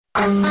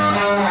This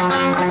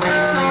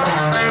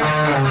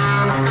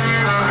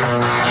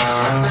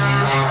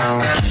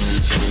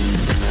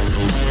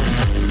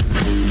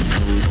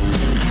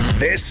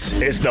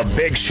is The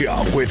Big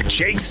Show with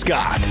Jake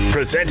Scott,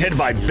 presented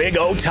by Big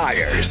O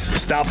Tires.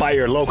 Stop by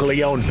your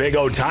locally owned Big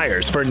O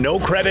Tires for no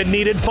credit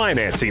needed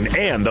financing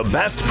and the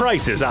best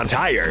prices on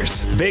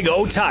tires. Big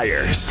O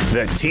Tires,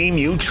 the team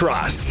you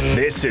trust.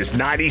 This is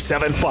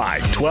 97.5,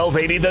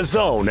 1280 The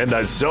Zone and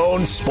The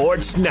Zone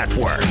Sports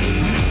Network.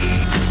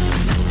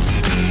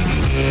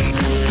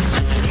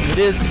 It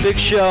is The Big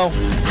Show.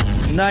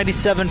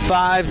 97.5,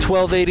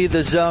 1280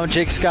 The Zone.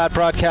 Jake Scott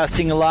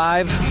broadcasting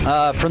live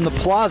from the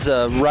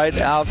plaza right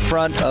out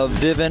front of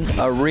Vivint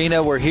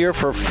Arena. We're here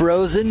for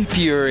Frozen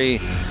Fury.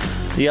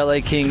 The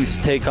LA Kings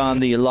take on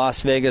the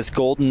Las Vegas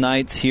Golden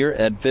Knights here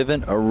at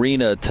Vivint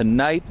Arena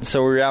tonight.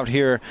 So we're out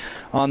here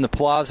on the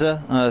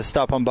plaza.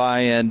 Stop on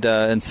by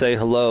and say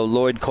hello.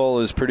 Lloyd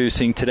Cole is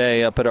producing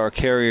today up at our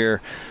Carrier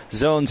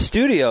Zone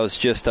Studios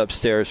just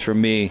upstairs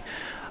from me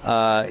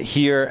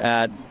here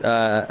at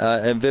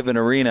Vivint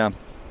Arena.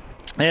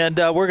 And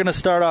we're going to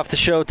start off the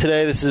show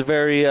today. This is a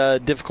very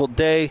difficult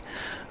day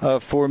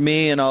for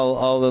me, and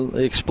I'll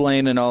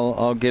explain and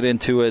I'll get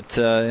into it,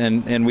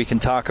 and we can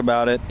talk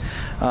about it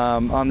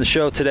on the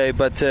show today.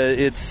 But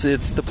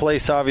it's the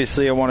place,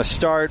 obviously, I want to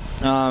start.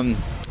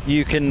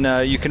 You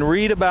can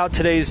read about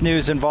today's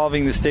news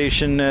involving the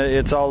station.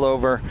 It's all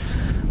over.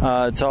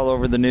 It's all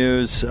over the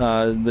news.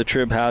 The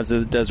Trib has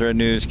it, Deseret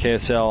News,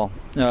 KSL.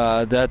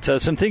 That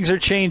some things are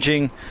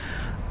changing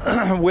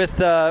with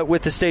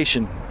the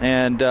station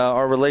and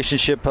our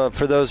relationship.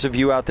 For those of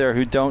you out there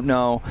who don't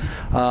know,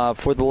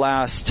 for the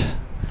last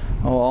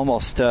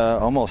almost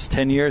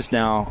 10 years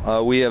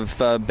now, we have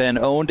been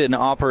owned and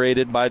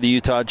operated by the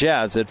Utah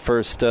Jazz. At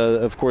first,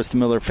 of course, the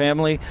Miller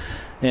family,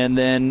 and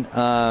then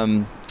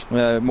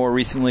more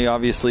recently,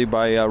 obviously,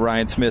 by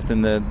Ryan Smith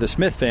and the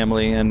Smith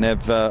family, and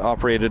have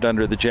operated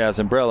under the Jazz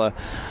umbrella.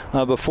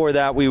 Before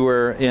that, we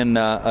were in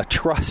a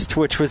trust,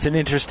 which was an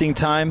interesting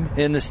time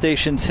in the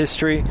station's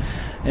history.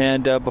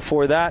 And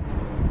before that,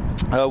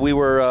 we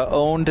were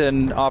owned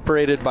and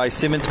operated by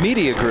Simmons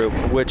Media Group,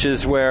 which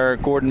is where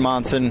Gordon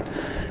Monson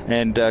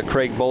and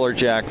Craig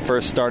Bolerjack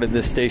first started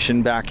this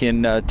station back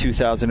in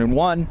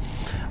 2001.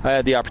 I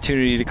had the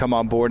opportunity to come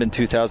on board in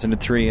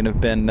 2003 and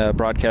have been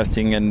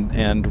broadcasting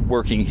and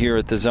working here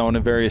at the Zone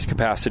in various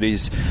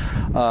capacities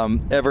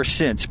ever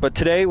since. But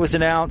today it was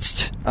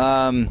announced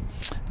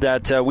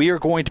that we are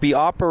going to be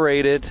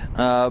operated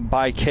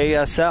by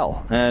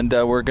KSL, and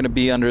we're going to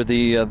be under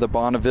the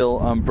Bonneville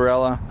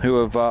umbrella,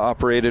 who have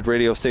operated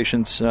radio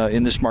stations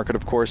in this market,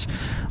 of course,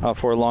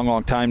 for a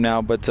long time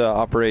now, but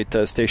operate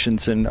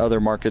stations in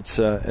other markets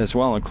as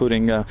well,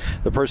 including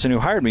the person who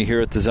hired me here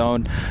at the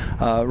Zone.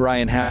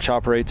 Ryan Hatch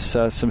operates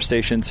some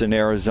stations in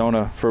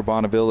Arizona for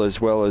Bonneville,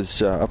 as well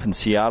as up in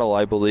Seattle,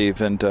 I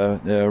believe, and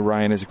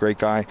Ryan is a great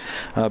guy,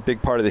 a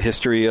big part of the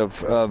history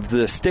of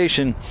the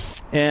station.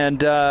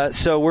 And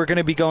so we're going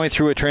to be going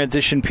through a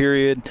transition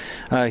period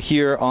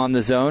here on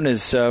the Zone,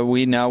 as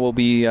we now will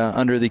be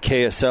under the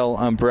KSL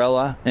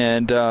umbrella.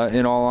 And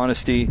in all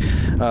honesty,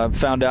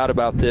 found out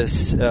about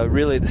this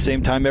really at the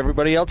same time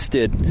everybody else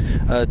did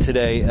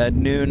today. At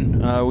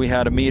noon, we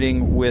had a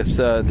meeting with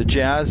the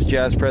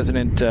Jazz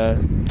president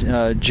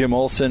Jim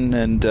Olson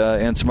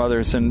and some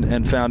others,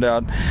 and found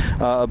out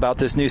about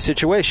this new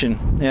situation.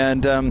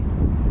 And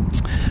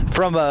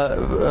from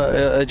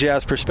a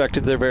Jazz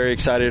perspective, they're very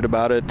excited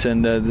about it,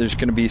 and there's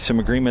going to be some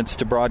agreements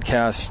to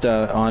broadcast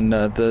on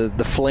the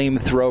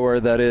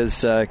flamethrower that is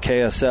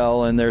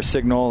KSL and their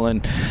signal,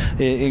 and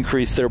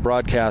increase their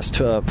broadcast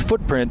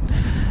footprint.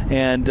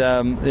 And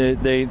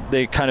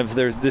they kind of,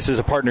 this is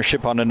a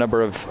partnership on a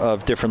number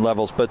of different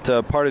levels, but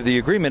part of the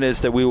agreement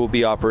is that we will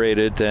be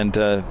operated and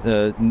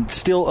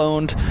still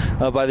owned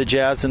by the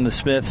Jazz and the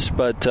Smiths,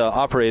 but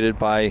operated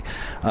by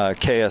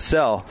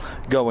KSL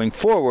going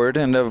forward.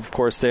 And of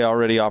course, they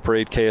already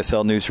operate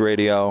KSL News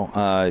Radio,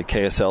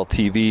 KSL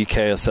TV,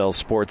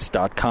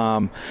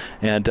 KSLSports.com,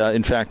 and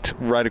in fact,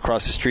 right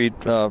across the street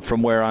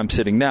from where I'm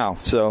sitting now.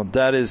 So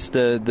that is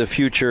the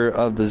future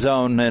of the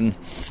Zone. And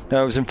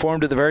I was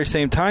informed at the very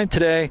same time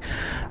today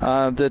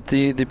that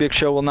the Big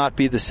Show will not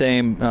be the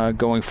same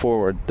going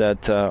forward,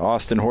 that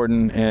Austin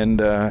Horton and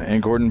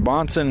Gordon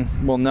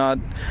Bonson will not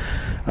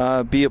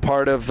be a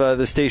part of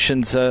the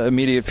station's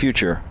immediate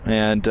future,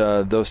 and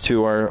those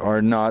two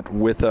are not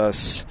with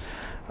us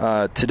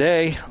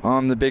today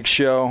on the Big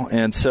Show,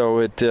 and so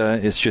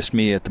it's just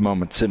me at the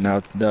moment sitting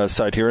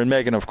outside here, and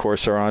Megan, of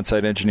course, our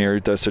on-site engineer, who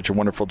does such a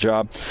wonderful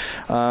job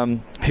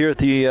here at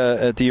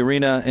the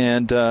arena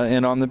and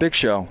on the Big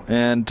Show.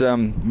 And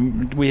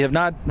we have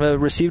not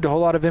received a whole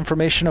lot of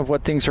information of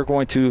what things are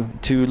going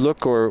to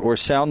look or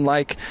sound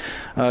like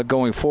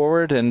going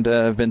forward, and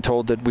have been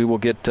told that we will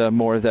get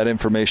more of that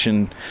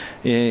information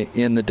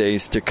in the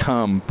days to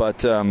come.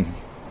 But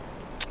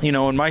you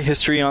know, in my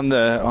history on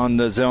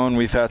the Zone,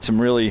 we've had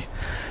some really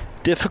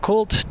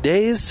difficult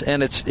days,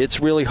 and it's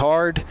really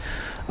hard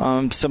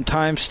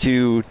sometimes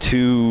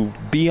to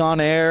be on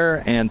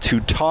air and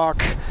to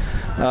talk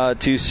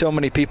to so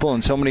many people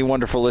and so many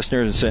wonderful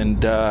listeners,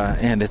 and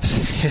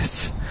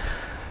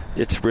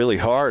it's really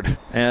hard.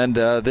 And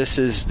this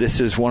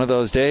is one of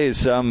those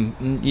days.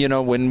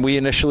 When we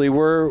initially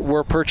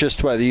were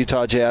purchased by the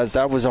Utah Jazz,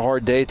 that was a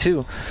hard day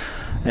too.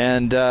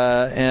 And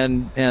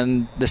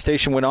the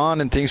station went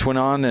on and things went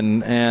on,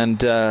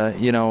 and if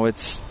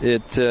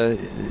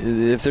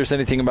there's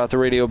anything about the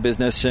radio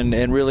business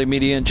and really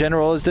media in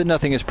general, is that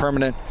nothing is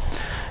permanent.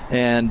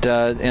 And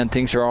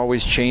things are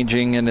always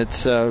changing, and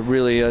it's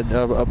really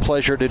a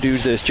pleasure to do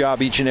this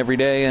job each and every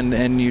day,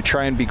 and you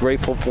try and be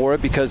grateful for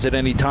it, because at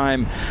any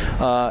time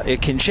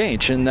it can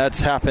change, and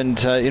that's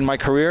happened in my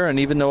career. And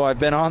even though I've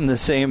been on the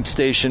same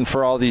station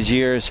for all these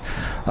years,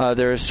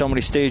 there are so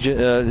many stages,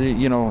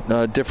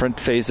 different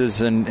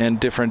phases and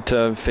different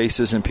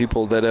faces and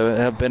people that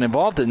have been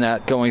involved in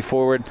that going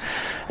forward.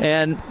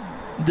 And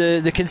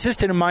the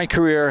consistent in my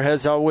career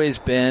has always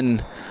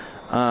been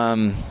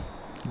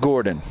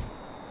Gordon.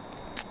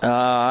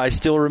 I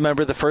still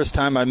remember the first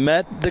time I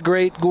met the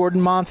great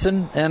Gordon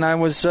Monson, and I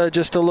was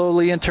just a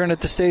lowly intern at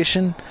the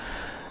station.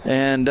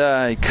 And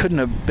he couldn't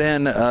have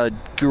been a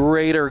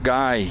greater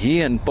guy.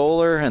 He and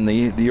Bowler and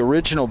the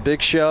original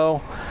Big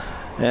Show.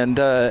 And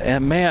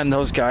man,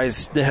 those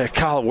guys,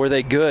 God, were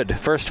they good?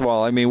 First of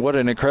all, I mean, what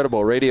an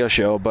incredible radio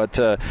show. But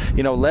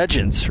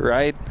legends,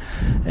 right?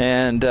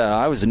 And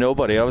I was a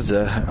nobody. I was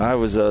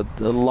a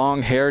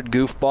long-haired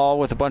goofball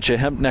with a bunch of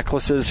hemp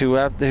necklaces who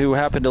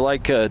happened to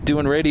like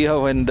doing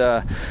radio and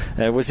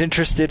was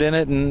interested in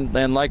it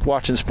and liked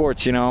watching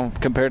sports.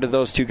 Compared to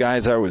those two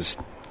guys, I was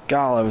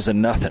a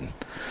nothing.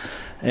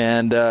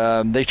 And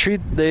they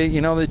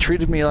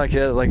treated me like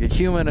a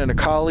human and a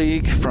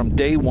colleague from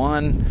day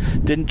one.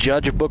 Didn't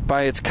judge a book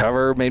by its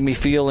cover. Made me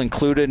feel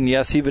included, and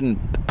yes, even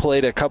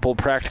played a couple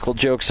practical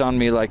jokes on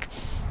me, like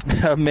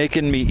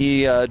making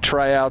me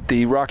try out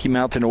the Rocky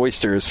Mountain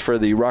oysters for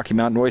the Rocky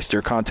Mountain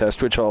Oyster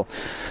Contest, which I'll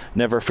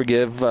never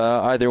forgive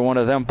either one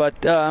of them.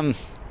 But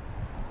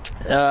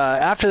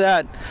after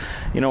that,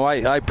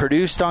 I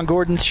produced on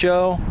Gordon's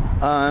show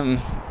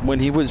when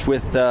he was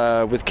with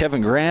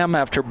Kevin Graham.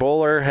 After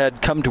Bowler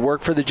had come to work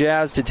for the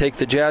Jazz to take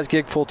the Jazz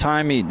gig full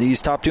time, he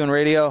stopped doing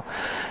radio,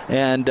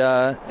 and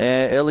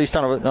at least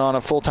on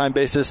a full time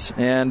basis.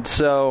 And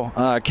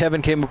so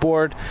Kevin came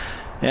aboard,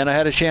 and I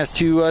had a chance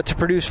to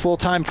produce full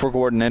time for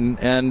Gordon,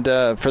 and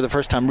for the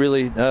first time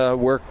really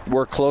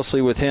work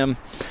closely with him.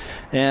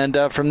 And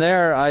from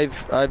there,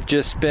 I've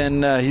just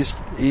been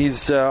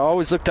he's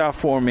always looked out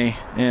for me.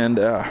 And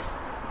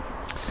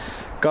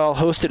Gall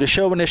hosted a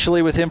show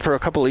initially with him for a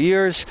couple of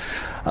years.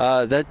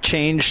 That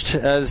changed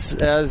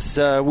as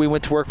we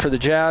went to work for the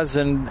Jazz,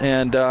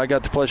 and I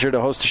got the pleasure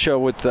to host a show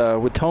with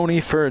Tony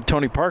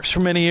Parks for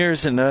many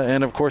years, and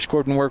of course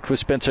Gordon worked with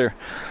Spencer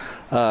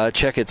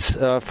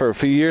Checketts for a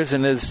few years,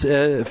 and as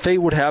fate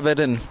would have it,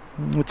 and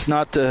it's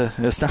not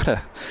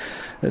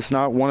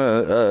one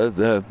of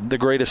the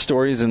greatest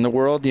stories in the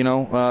world,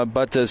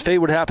 but as fate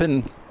would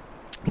happen,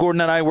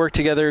 Gordon and I worked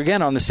together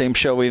again on the same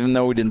show, even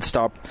though we didn't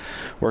stop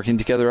working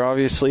together,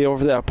 obviously,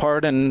 over that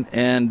part, and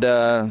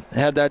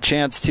had that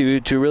chance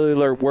to really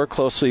work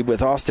closely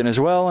with Austin as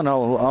well, and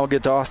I'll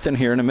get to Austin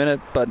here in a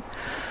minute. But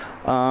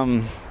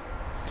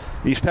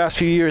these past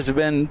few years have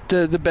been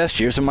the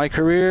best years of my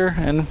career,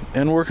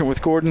 and working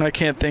with Gordon, I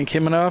can't thank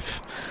him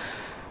enough.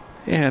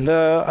 And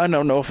I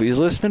don't know if he's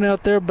listening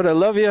out there, but I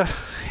love you.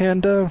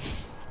 And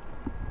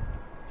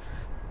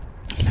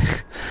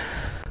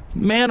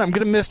man, I'm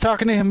going to miss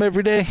talking to him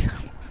every day.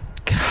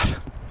 God.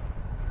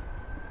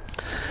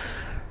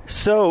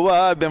 So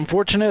I've been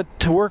fortunate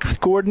to work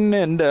with Gordon,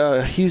 and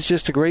he's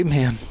just a great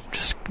man.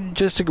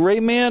 Just a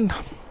great man.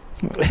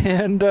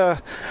 And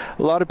a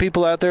lot of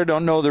people out there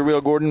don't know the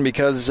real Gordon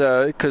because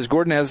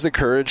Gordon has the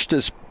courage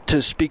to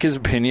speak his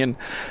opinion,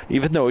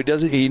 even though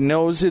he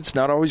knows it's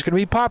not always going to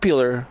be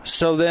popular.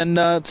 So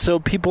then, so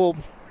people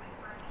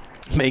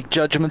make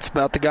judgments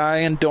about the guy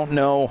and don't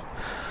know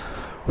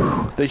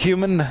the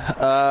human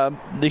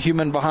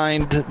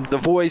behind the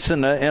voice,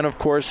 and of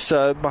course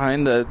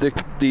behind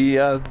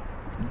the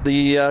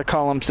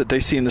columns that they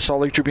see in the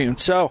Salt Lake Tribune.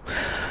 So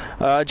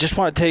I just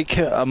want to take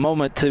a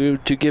moment to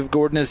give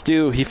Gordon his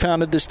due. He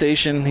founded the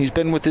station. He's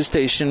been with this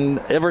station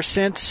ever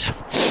since.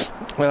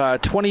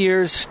 20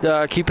 years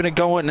keeping it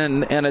going,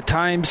 and at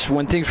times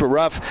when things were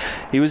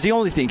rough, he was the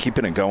only thing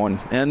keeping it going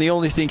and the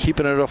only thing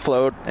keeping it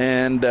afloat.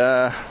 And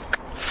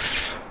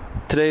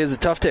today is a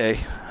tough day.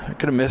 I'm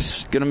gonna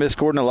miss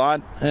Gordon a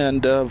lot,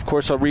 and of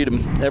course I'll read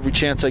him every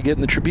chance I get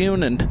in the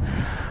Tribune. And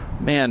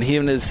man, he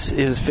and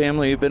his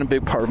family have been a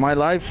big part of my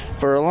life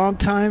for a long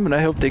time, and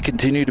I hope they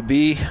continue to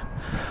be.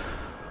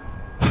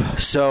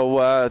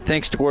 So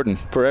thanks to Gordon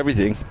for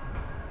everything.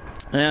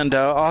 And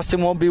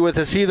Austin won't be with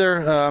us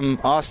either.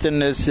 Austin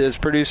has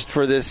produced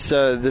for this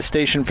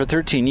station for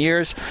 13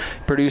 years. He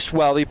produced for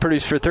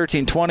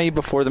 1320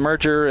 before the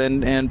merger,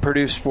 and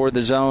produced for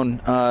the Zone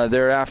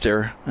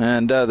thereafter.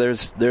 And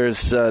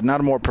there's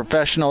not a more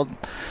professional,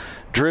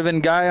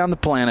 driven guy on the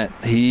planet.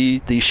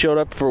 He showed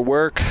up for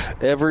work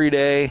every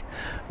day,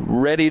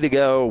 ready to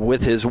go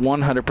with his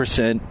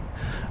 100%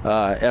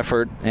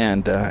 effort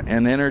and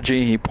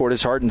energy. He poured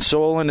his heart and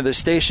soul into this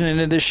station and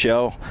into this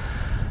show.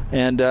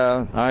 And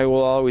I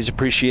will always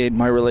appreciate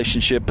my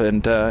relationship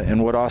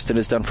and what Austin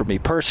has done for me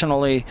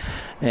personally.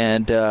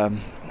 And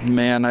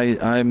man,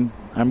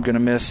 I'm going to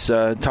miss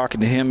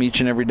talking to him each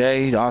and every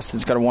day.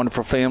 Austin's got a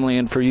wonderful family,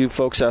 and for you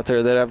folks out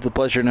there that have the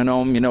pleasure to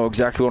know him, you know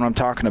exactly what I'm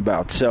talking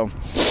about. So,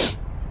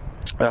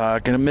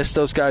 going to miss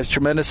those guys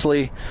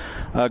tremendously.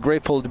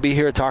 Grateful to be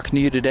here talking to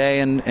you today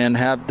and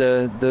have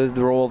the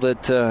role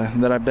that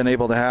I've been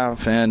able to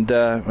have. And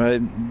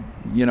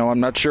I'm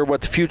not sure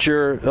what the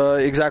future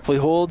exactly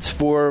holds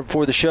for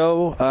the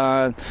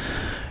show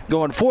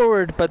going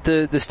forward, but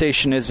the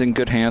station is in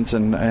good hands,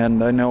 and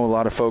I know a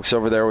lot of folks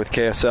over there with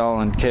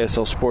KSL and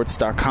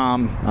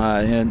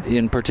KSLSports.com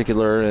in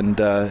particular, and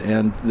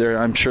there,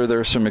 I'm sure there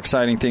are some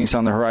exciting things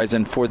on the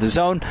horizon for the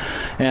Zone,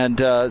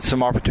 and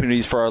some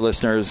opportunities for our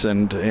listeners,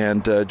 and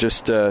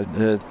just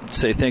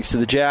say thanks to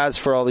the Jazz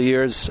for all the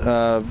years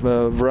of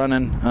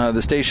running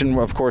the station.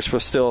 Of course, we'll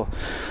still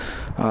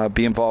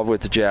be involved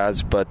with the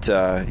Jazz, but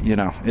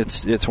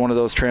it's one of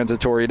those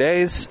transitory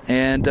days,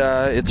 and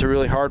it's a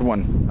really hard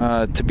one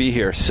to be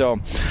here. So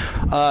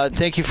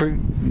thank you for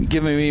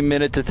giving me a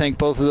minute to thank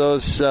both of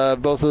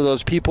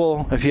those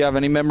people. If you have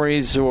any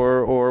memories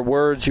or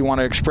words you want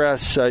to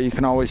express, you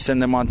can always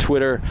send them on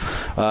Twitter,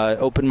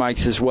 open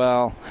mics as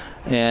well.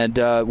 And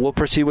we'll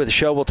proceed with the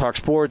show. We'll talk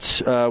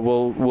sports.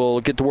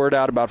 We'll get the word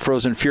out about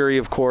Frozen Fury,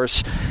 of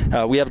course.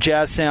 We have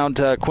Jazz Sound.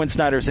 Quinn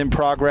Snyder's in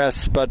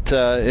progress,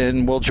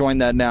 and we'll join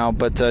that now.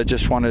 But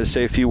just wanted to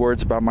say a few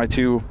words about my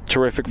two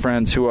terrific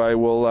friends who I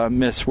will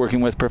miss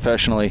working with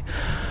professionally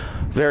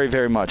very,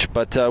 very much.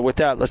 But with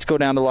that, let's go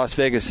down to Las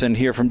Vegas and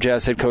hear from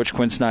Jazz head coach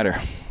Quinn Snyder.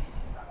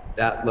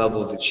 That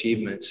level of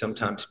achievement,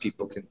 sometimes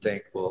people can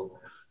think, well,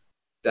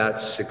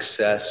 that's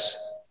success,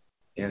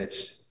 and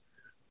it's,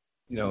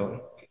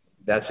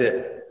 that's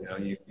it.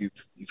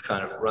 You've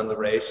kind of run the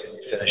race and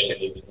you finished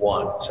and you've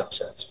won in some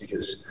sense,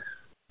 because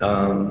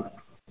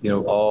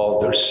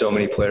there's so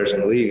many players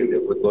in the league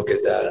that would look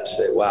at that and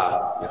say,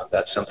 wow,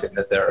 that's something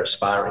that they're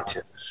aspiring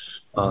to.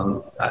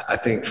 I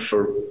think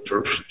for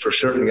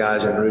certain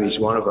guys, and Rudy's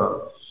one of them,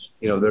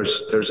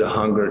 there's a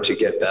hunger to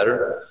get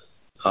better.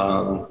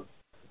 And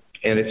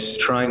it's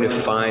trying to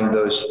find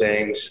those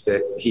things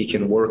that he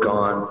can work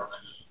on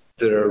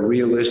that are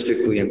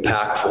realistically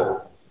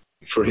impactful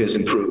for his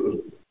improvement.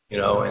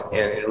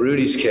 And in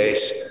Rudy's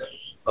case,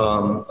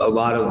 a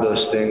lot of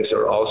those things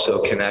are also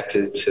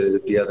connected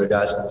to the other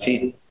guys on the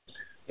team.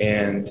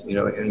 And,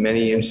 in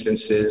many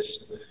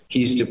instances,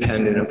 he's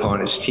dependent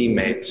upon his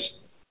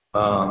teammates.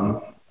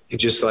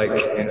 Just like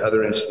in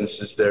other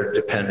instances, they're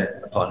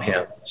dependent upon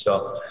him.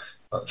 So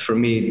for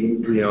me,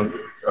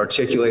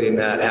 articulating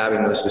that,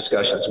 having those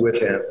discussions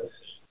with him,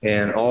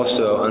 and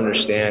also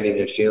understanding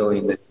and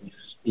feeling that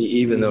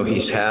even though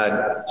he's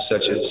had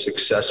such a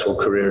successful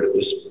career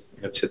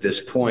to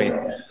this point,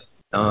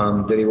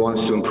 that he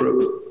wants to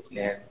improve.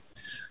 And,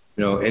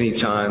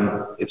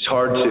 anytime, it's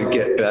hard to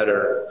get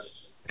better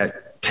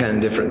at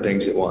 10 different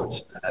things at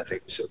once, I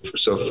think. So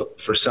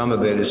for some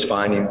of it is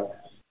finding,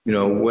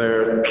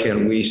 where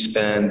can we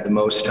spend the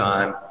most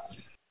time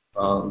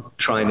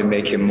trying to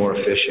make him more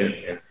efficient,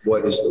 and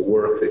what is the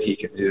work that he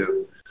can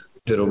do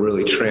that'll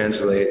really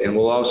translate and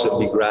will also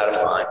be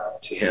gratifying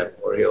to him,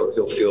 or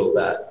he'll feel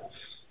that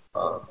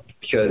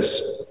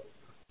because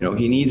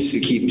he needs to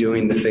keep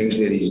doing the things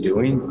that he's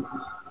doing.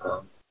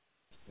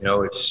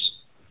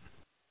 It's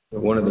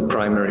one of the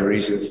primary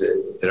reasons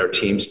that our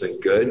team's been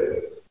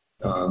good.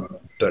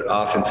 But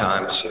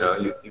oftentimes,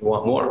 you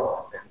want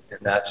more. And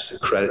that's a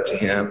credit to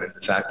him and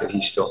the fact that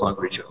he's still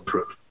hungry to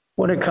improve.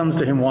 When it comes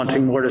to him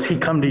wanting more, does he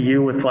come to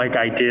you with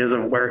ideas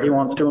of where he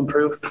wants to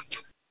improve?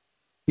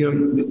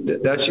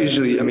 That's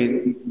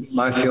usually,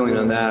 my feeling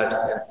on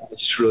that,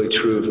 it's really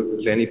true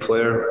of any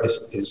player,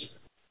 is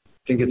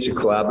I think it's a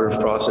collaborative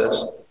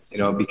process,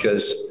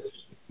 because,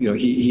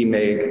 he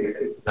may,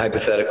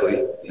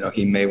 hypothetically,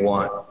 he may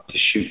want to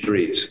shoot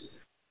threes.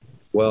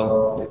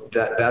 Well,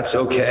 that's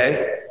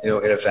okay, in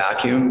a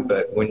vacuum,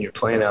 but when you're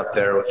playing out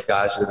there with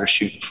guys that are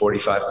shooting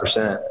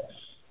 45%,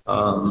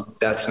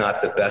 that's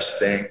not the best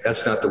thing.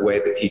 That's not the way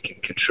that he can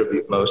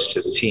contribute most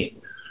to the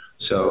team.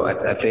 So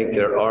I think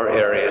there are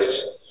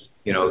areas,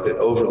 that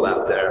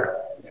overlap there,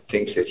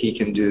 things that he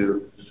can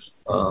do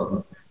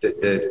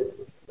that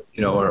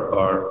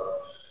are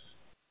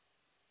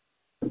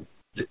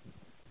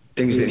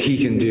things that he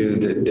can do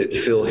that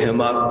fill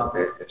him up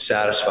and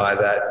satisfy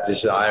that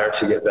desire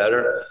to get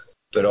better.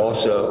 But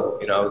also,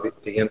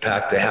 the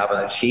impact they have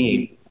on the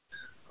team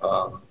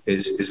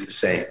is the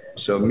same.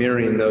 So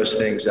mirroring those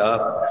things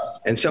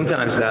up, and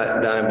sometimes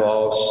that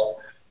involves,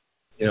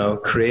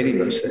 creating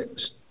those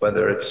things,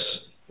 whether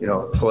it's,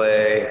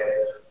 play,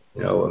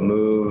 a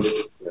move,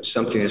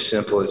 something as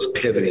simple as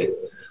pivoting.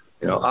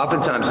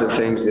 Oftentimes the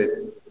things that,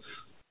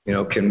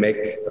 can make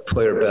a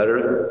player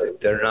better,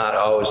 they're not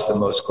always the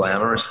most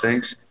glamorous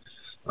things,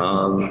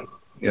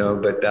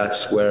 but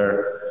that's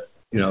where,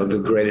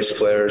 the greatest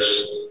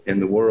players in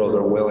the world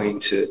are willing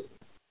to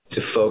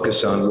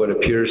focus on what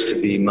appears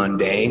to be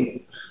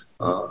mundane,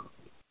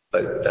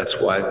 but that's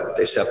why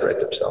they separate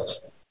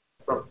themselves.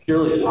 From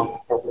purely an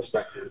on-the-court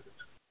perspective,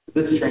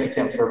 does this training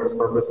camp serve its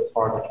purpose as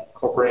far as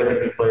incorporating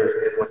new players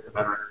in with the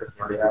veterans that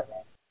you already have?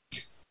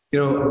 You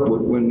know,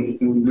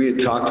 when we had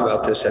talked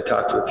about this, I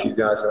talked to a few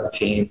guys on the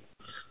team.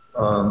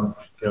 You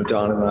know,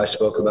 Donovan and I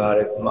spoke about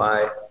it.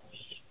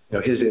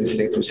 His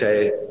instinct was,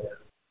 hey,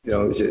 you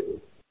know,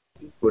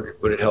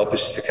 would it help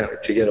us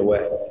to get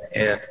away?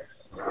 And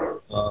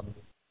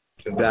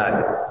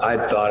that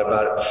I'd thought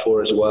about it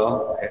before as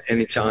well. And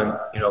anytime,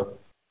 you know,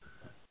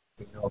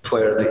 a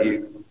player that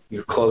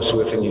you're close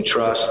with and you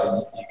trust,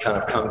 and you kind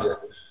of come to,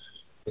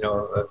 you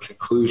know, a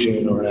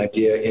conclusion or an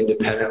idea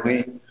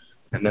independently,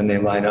 and then they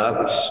line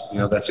up,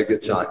 that's a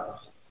good sign.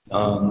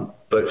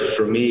 But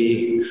for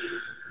me,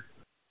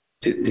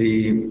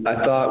 I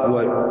thought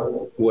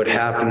what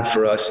happened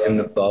for us in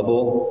the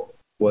bubble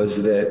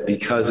was that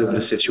because of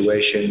the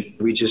situation,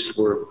 we just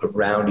were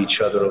around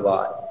each other a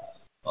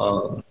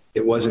lot.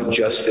 It wasn't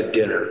just a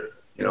dinner,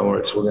 you know,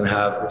 where we're going to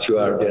have a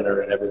 2-hour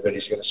dinner and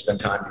everybody's going to spend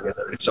time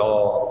together. It's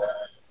all,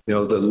 you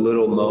know, the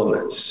little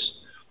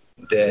moments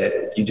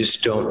that you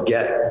just don't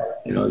get.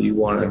 You know, you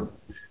want to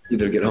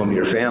either get home to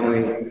your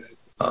family.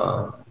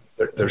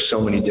 There's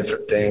so many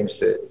different things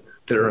that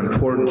are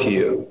important to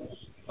you.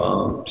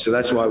 So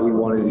that's why we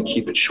wanted to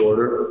keep it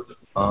shorter,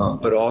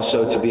 but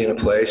also to be in a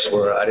place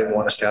where I didn't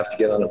want us to have to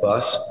get on a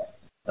bus.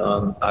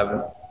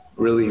 I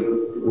really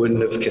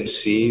wouldn't have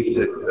conceived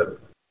that,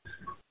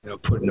 you know,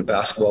 putting a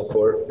basketball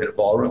court in a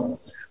ballroom,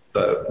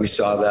 but we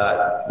saw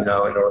that, you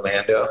know, in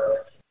Orlando,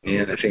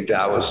 and I think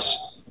that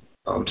was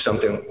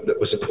something that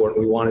was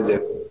important. We wanted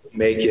to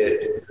make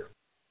it,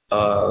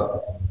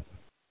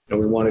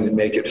 we wanted to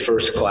make it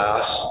first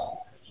class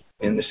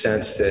in the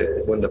sense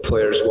that when the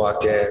players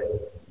walked in,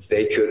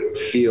 they could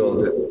feel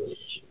that,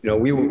 you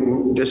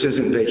know, this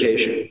isn't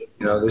vacation.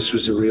 You know, this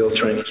was a real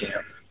training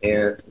camp.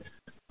 And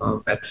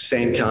at the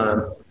same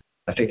time,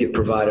 I think it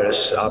provided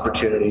us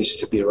opportunities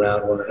to be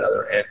around one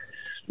another. And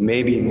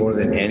maybe more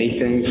than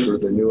anything for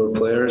the newer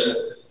players,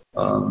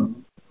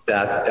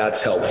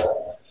 that's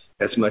helpful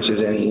as much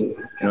as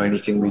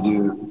anything we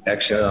do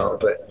X and O.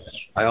 But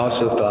I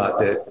also thought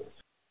that,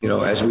 you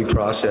know, as we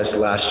processed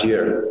last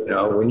year, you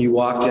know, when you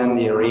walked in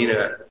the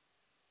arena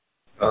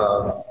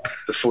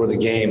before the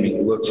game and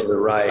you looked to the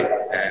right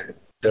and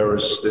there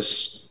was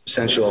this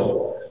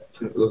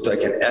it looked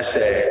like an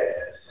essay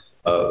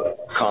of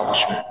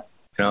accomplishment,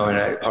 you know,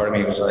 and part of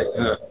me was like,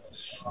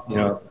 you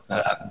know,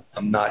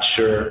 I'm not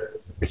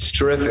sure. It's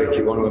terrific.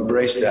 You want to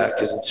embrace that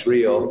because it's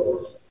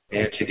real.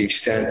 And to the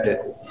extent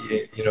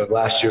that, you know,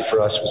 last year for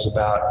us was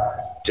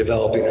about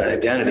developing an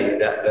identity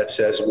that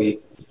says we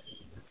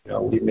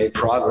made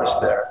progress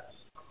there.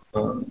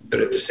 But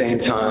at the same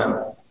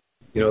time,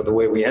 you know, the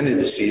way we ended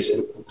the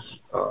season,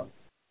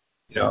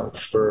 you know,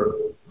 for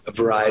a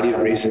variety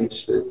of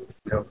reasons that,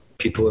 you know,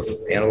 people have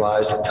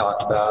analyzed and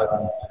talked about,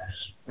 and,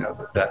 you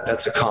know,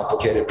 that's a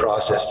complicated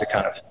process to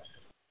kind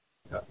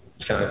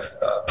of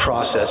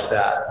process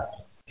that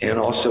and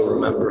also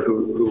remember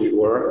who we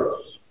were,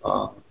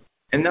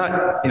 and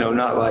not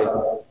like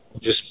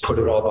just put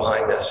it all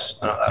behind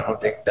us. I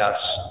don't think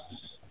that's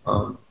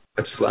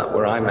not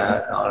where I'm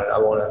at on it. I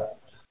want to,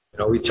 you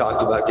know, we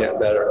talked about getting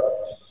better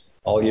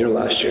all year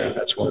last year, and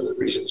that's one of the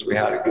reasons we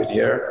had a good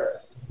year.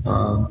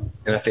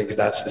 And I think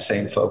that's the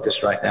same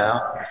focus right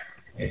now.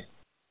 And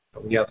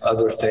we have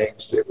other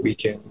things that we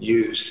can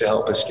use to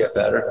help us get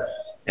better.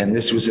 And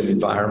this was an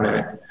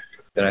environment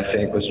that I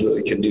think was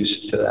really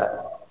conducive to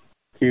that.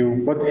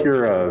 Hugh, what's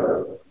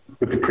your,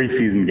 with the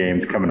preseason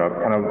games coming up,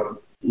 kind of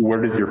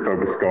where does your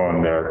focus go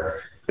on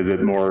there? Is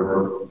it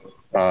more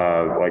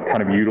like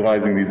kind of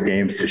utilizing these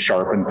games to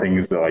sharpen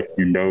things that, like,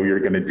 you know, you're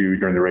going to do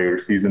during the regular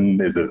season?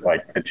 Is it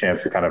like a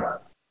chance to kind of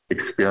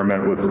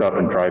experiment with stuff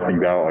and try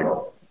things out? Like,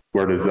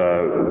 where does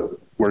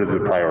the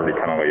priority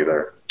kind of lay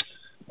there?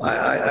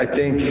 I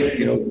think,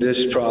 you know,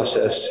 this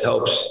process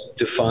helps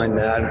define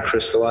that and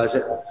crystallize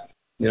it.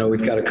 You know,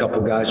 we've got a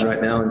couple guys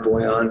right now in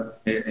Boyan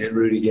and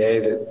Rudy Gay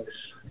that,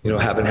 you know,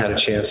 haven't had a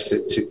chance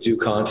to do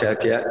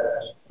contact yet.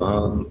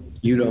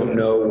 You don't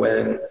know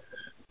when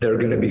they're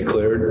going to be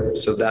cleared,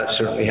 so that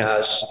certainly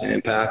has an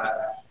impact.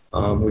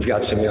 We've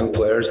got some young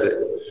players that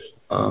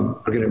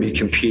are going to be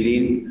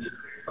competing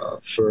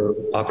for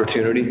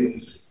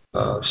opportunity,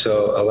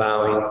 so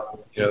allowing,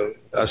 you know,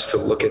 us to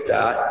look at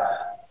that.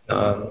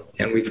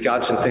 And we've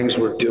got some things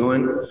we're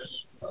doing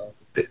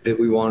that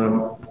we want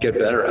to get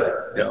better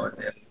at, you know,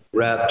 and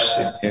reps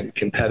and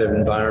competitive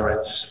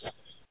environments,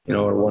 you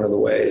know, are one of the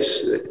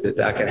ways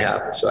that can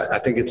happen. So I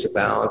think it's a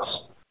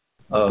balance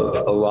of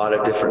a lot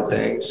of different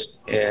things.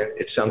 And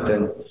it's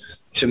something,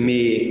 to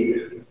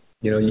me,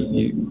 you know,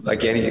 you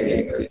like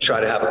anything, you try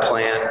to have a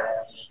plan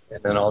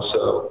and then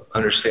also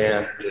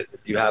understand that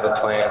you have a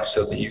plan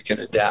so that you can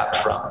adapt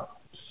from it.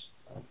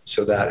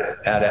 So that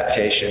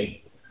adaptation,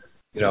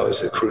 you know,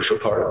 is a crucial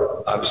part of it.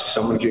 Obviously,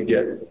 someone could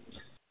get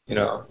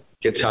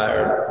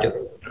tired,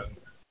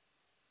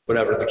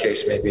 whatever the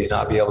case may be,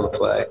 not be able to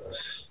play.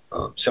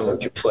 Someone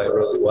could play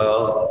really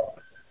well,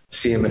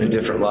 see him in a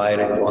different light,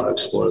 and you want to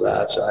explore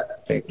that. So I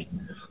think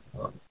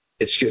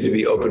it's good to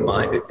be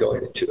open-minded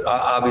going into it.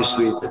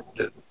 Obviously,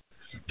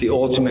 the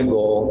ultimate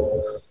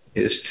goal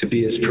is to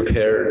be as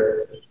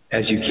prepared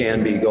as you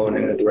can be going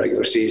into the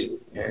regular season.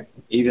 And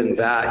even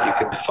that you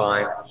can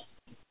define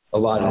a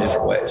lot of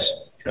different ways,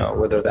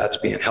 whether that's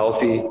being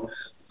healthy,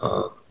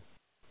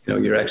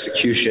 your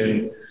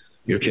execution,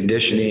 your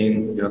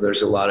conditioning,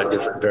 there's a lot of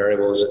different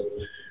variables.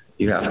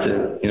 You have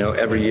to,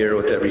 every year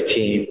with every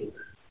team,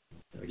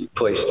 you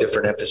place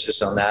different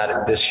emphasis on that.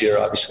 And this year,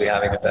 obviously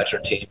having a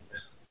veteran team,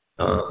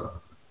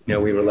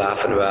 we were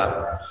laughing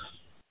about,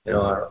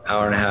 our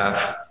hour and a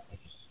half,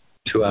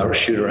 2-hour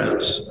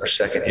shoot-arounds our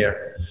second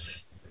year.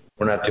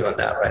 We're not doing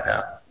that right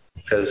now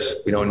because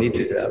we don't need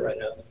to do that right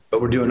now.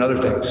 But we're doing other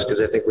things because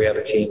I think we have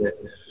a team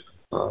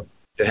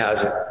that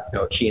has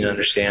a keen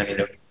understanding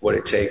of what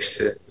it takes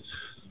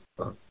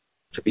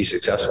to be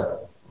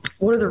successful.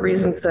 What are the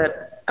reasons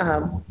that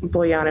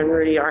Bojan and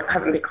Rudy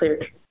haven't been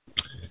cleared?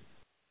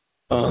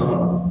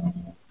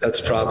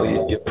 That's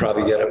you'll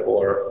probably get a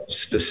more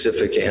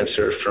specific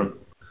answer from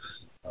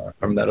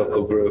our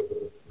medical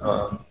group.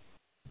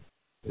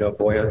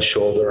 Bojan's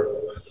shoulder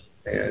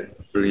and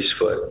Rudy's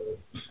foot.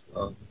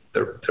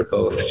 They're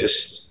both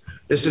just.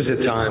 This is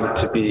a time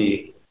to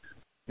be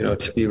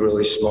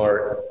really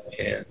smart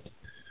and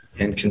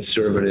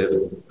conservative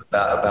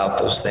about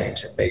those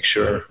things and make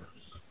sure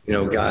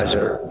guys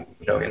are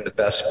in the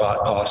best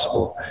spot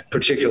possible,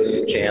 particularly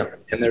in camp.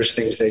 And there's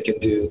things they can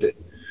do that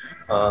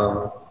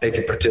they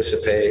can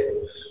participate,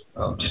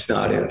 just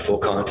not in full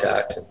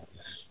contact. And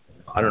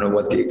I don't know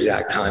what the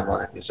exact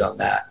timeline is on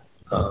that.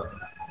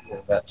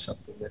 That's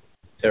something that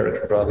Eric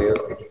can probably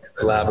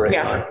elaborate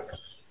on,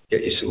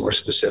 get you some more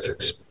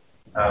specifics.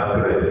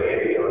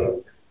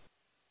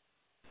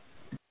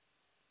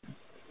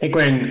 Hey,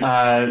 Quinn,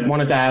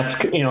 wanted to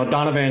ask,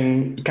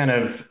 Donovan kind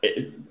of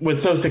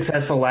was so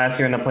successful last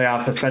year in the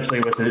playoffs, especially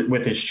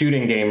with his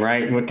shooting game,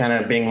 right? With kind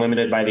of being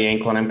limited by the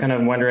ankle. And I'm kind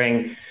of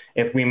wondering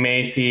if we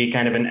may see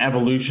kind of an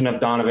evolution of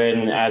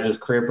Donovan as his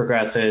career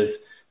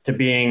progresses to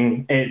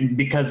being,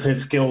 because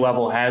his skill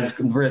level has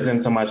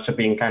risen so much, to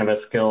being kind of a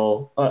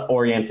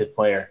skill-oriented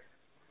player.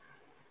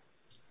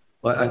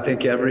 Well, I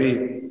think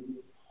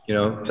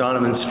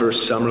Donovan's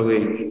first summer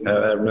league,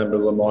 I remember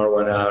Lamar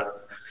went out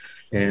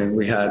and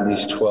we had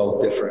these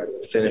 12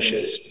 different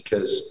finishes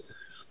because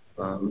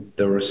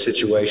there were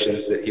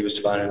situations that he was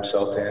finding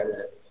himself in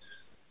that,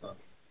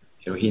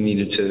 he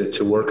needed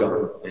to work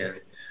on. And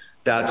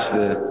that's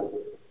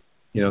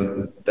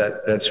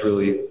that's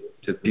really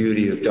the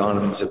beauty of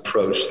Donovan's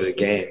approach to the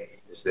game,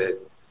 is that,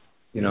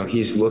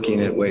 he's looking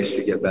at ways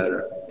to get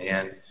better.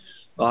 And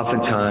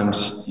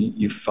oftentimes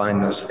you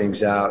find those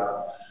things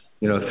out,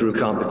 through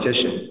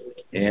competition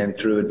and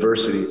through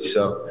adversity.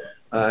 So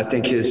I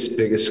think his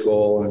biggest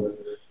goal, and,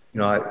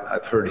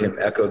 I've heard him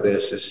echo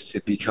this, is to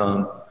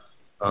become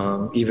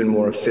even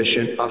more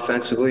efficient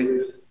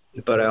offensively.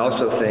 But I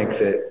also think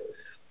that,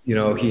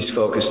 he's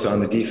focused on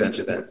the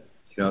defensive end,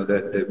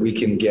 that we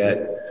can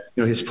get,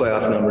 his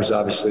playoff numbers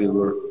obviously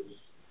were,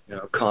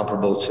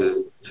 comparable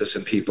to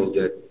some people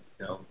that,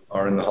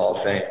 are in the Hall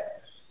of Fame.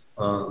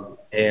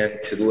 And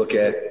to look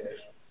at,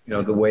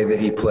 the way that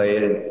he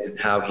played and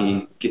how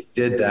he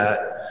did that,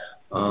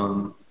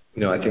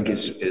 I think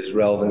is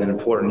relevant and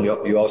important.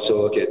 You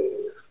also look at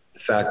the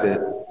fact that,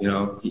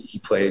 he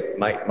played,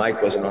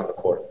 Mike wasn't on the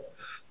court.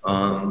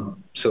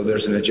 So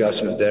there's an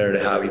adjustment there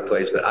to how he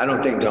plays. But I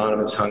don't think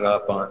Donovan's hung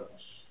up on,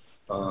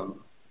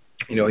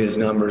 his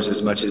numbers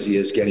as much as he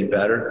is getting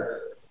better.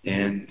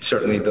 And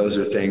certainly those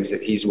are things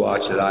that he's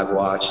watched, that I've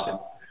watched. And,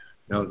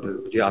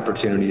 the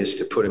opportunity is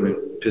to put him in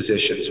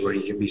positions where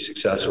he can be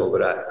successful.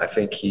 But I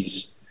think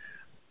he's,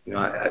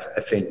 I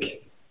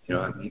think,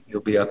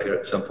 he'll be up here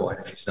at some point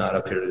if he's not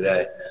up here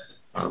today.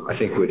 I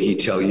think what he'd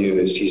tell you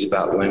is he's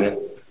about winning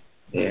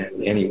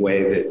and any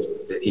way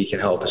that he can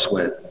help us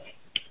win.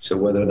 So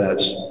whether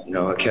that's,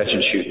 a catch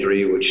and shoot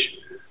three, which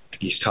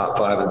he's top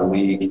 5 in the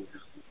league,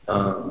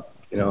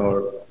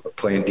 or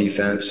playing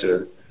defense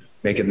or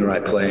making the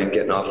right play and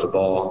getting off the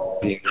ball,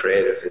 being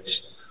creative.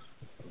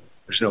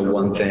 There's no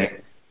one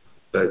thing,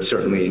 but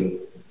certainly,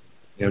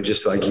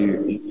 just like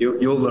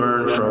you'll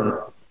learn from,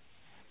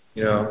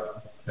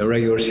 a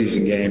regular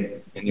season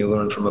game and you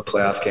learn from a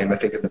playoff game. I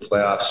think in the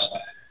playoffs,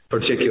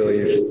 particularly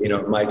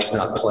if, Mike's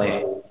not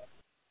playing,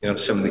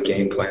 some of the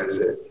game plans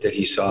that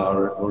he saw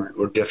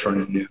were different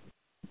and new.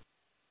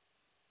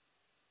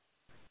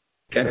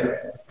 Okay.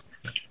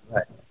 All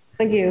right.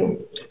 Thank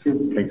you.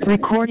 Thanks.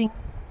 Recording.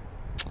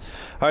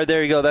 All right,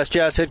 there you go. That's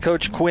Jazz head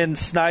coach Quinn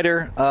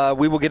Snyder.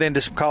 We will get into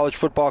some college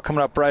football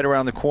coming up right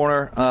around the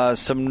corner.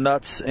 Some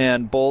nuts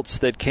and bolts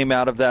that came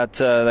out of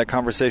that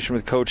conversation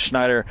with Coach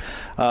Snyder.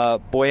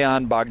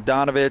 Bojan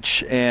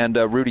Bogdanovic and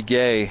Rudy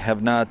Gay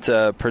have not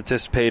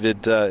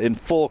participated in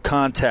full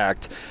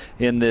contact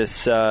in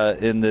this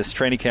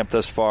training camp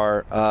thus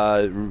far.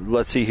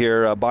 Let's see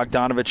here.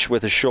 Bogdanovic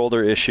with a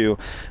shoulder issue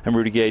and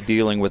Rudy Gay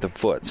dealing with a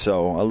foot.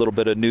 So a little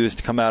bit of news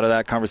to come out of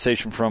that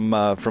conversation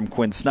from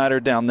Quinn Snyder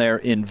down there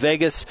in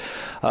Vegas. Vegas.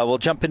 We'll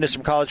jump into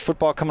some college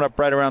football coming up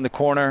right around the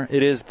corner.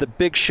 It is the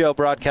Big Show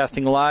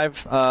broadcasting live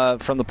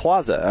from the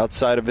Plaza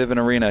outside of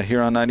Vivint Arena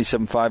here on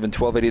 97.5 and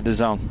 1280 The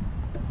Zone.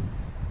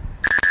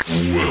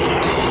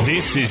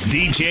 This is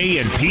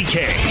DJ and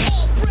PK.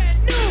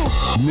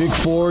 Nick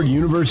Ford,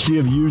 University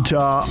of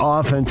Utah,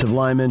 offensive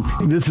lineman.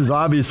 This has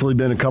obviously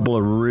been a couple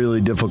of really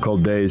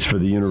difficult days for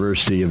the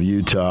University of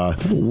Utah.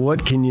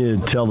 What can you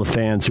tell the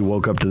fans who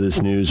woke up to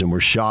this news and were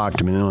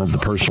shocked? I mean, they don't have the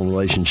personal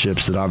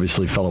relationships that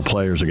obviously fellow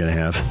players are going to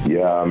have.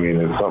 Yeah, I mean,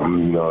 it's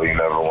something, you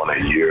never want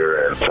to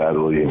hear, and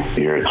sadly,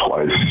 hear it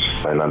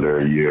twice in under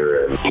a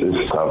year. And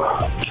it's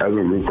tough. As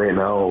a group right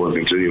now, we're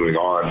continuing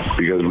on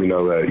because we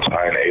know that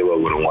Ty and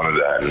Ayla would have wanted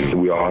that,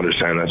 and we all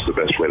understand that's the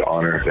best way to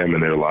honor them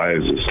in their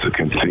lives is to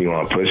continue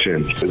on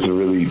pushing. It's a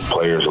really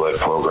players-led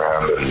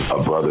program and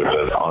a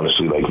brotherhood,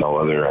 honestly, like no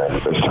other. And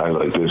it's times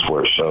like this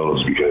where it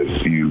shows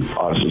because you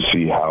honestly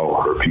see how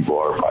hurt people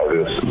are by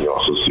this, and you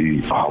also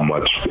see how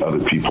much other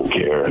people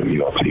care and,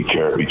 take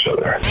care of each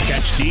other.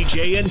 Catch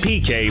DJ and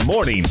PK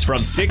mornings from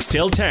 6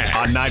 till 10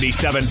 on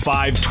 97.5,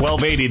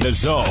 1280 The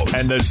Zone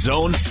and The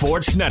Zone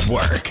Sports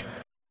Network.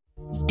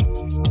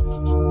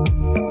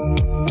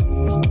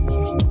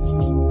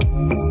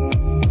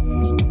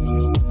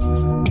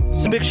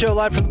 Big Show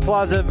live from the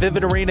Plaza,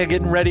 Vivint Arena,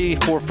 getting ready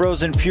for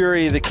Frozen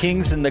Fury, the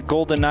Kings and the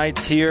Golden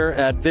Knights here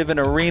at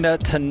Vivint Arena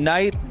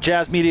tonight.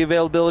 Jazz media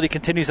availability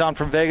continues on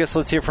from Vegas.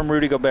 Let's hear from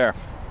Rudy Gobert.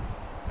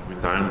 Every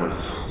time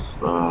was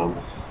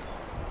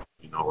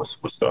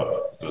tough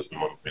because we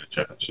want to win a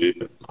championship,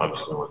 and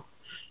obviously when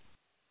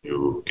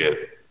you get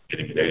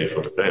eliminated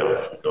from the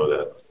playoffs, you know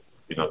that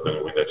you're not going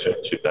to win that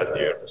championship that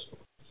year. So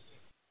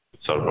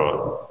it's all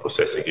about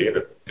processing it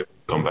and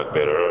come back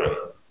better and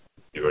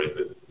be ready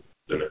for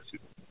the next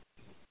season.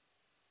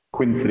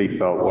 Quinn City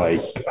felt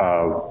like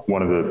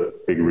one of the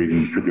big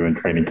reasons for doing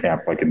training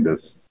camp like in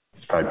this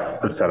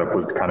type of setup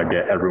was to kind of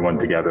get everyone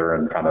together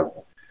and kind of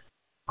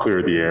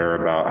clear the air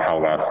about how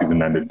last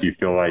season ended. Do you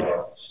feel like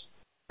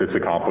this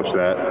accomplished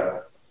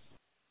that?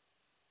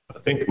 I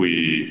think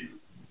whether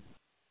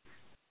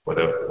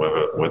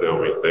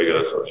we're in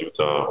Vegas or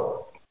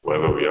Utah,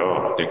 wherever we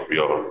are, I think we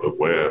are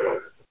aware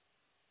of,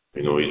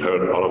 it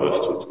hurt all of us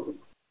to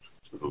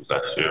lose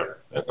last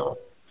year. And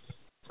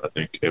I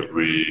think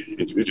every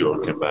individual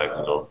came back,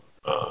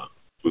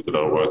 we did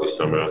our work this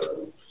summer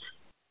to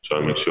try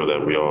to make sure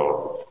that we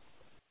are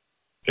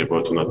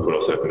able to not put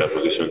ourselves in that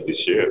position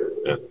this year.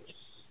 And,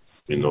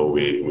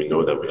 we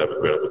know that we have a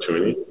great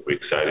opportunity. We're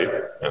excited.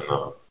 And,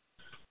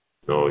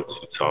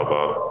 it's all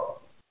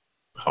about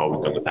how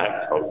we're going to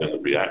act, how we're going to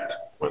react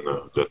when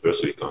the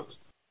adversity comes.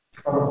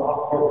 From a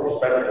corporate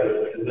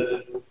perspective, is this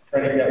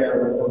training together,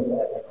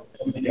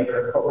 coming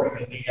together,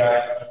 incorporating the new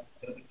guys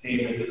into the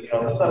team, and just, the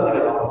stuff that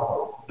is on the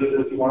Is it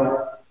what you wanted?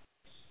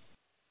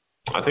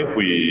 I think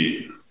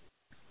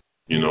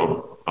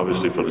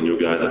obviously for the new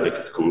guys, I think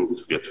it's cool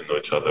to get to know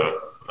each other,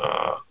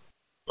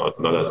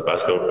 not as a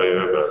basketball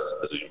player, but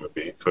as a human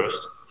being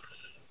first.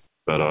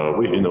 But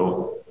we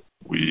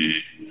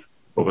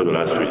over the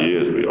last few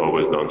years, we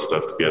always done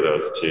stuff together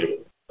as a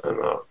team,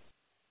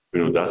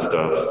 and that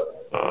stuff,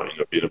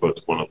 being able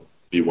to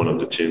be one of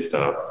the teams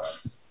that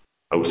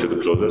I would say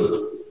the closest,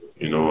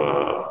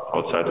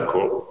 outside the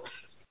court.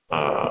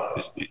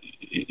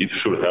 It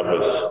should help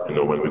us,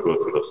 when we go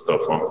through those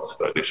tough moments.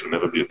 Like there should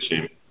never be a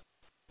team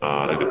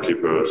like the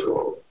Clippers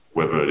or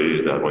whoever it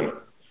is that when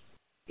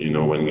we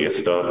get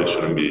stuff, they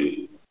shouldn't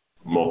be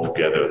more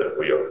together than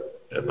we are.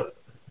 And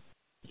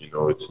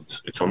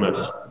it's on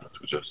us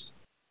to just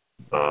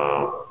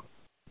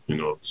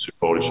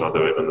support each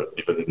other even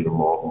a little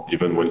more.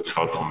 Even when it's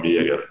hard for me,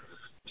 I gotta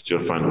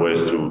still find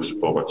ways to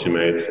support my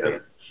teammates,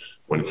 and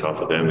when it's hard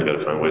for them, they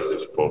gotta find ways to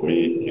support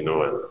me. And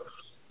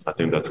I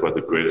think that's what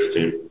the greatest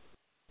team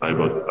are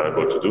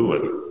able to do.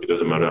 And it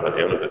doesn't matter at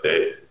the end of the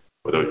day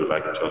whether you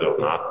like each other or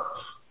not.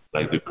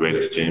 Like the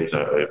greatest teams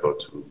are able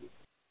to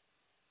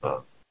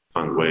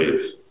find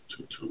ways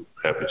to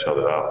help each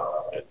other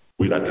out. And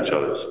we like each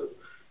other, so it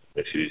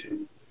makes it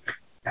easy.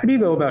 How do you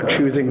go about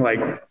choosing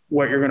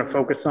what you're going to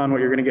focus on, what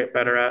you're going to get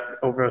better at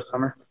over a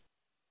summer?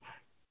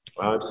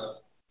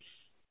 Just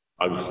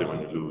obviously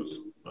when you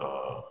lose,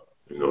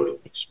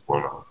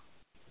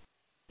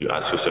 you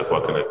ask yourself,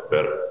 what can I do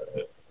better?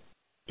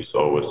 It's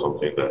always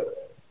something that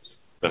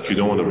you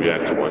don't want to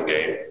react to one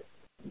game,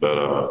 but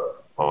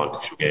or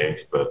a few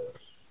games, but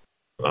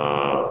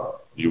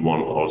you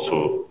want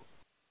also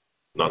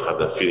not have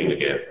that feeling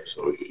again.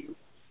 So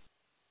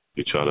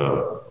you try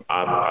to.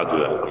 I do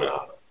that. I mean,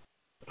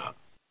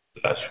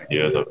 the last few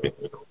years I've been,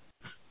 with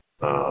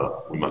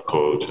my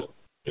coach.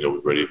 We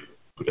really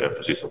put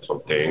emphasis on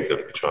some things,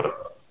 and we try to,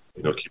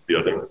 keep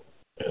building,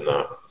 and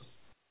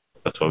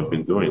that's what we've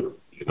been doing.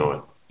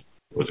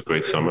 It was a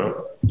great summer.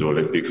 The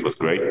Olympics was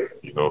great,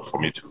 for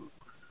me to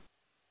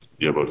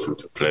be able to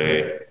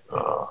play,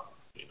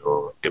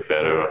 get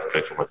better,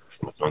 play for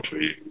my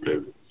country,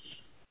 play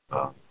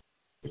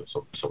with,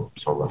 some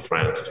of my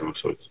friends too.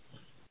 So it's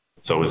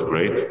always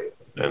great,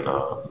 and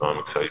now I'm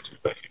excited to be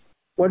back here.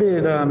 What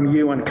did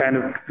you and kind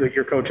of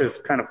your coaches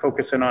kind of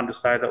focus in on,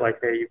 decide that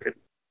hey, you could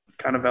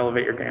kind of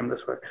elevate your game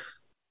this way?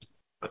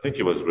 I think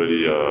it was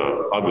really,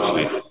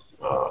 obviously,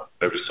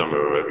 every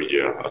summer, every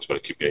year, I try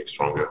to keep getting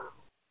stronger.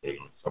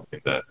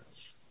 Something that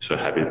it's a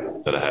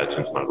habit that I had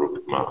since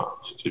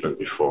since even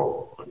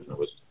before when I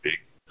was big.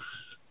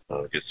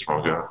 Get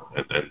stronger,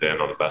 and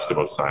then on the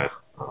basketball side,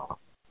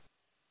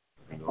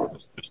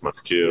 just my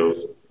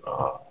skills,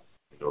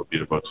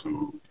 being able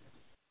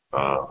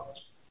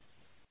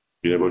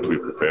to be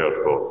prepared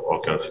for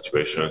all kinds of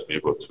situations, be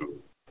able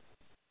to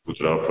put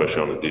a lot of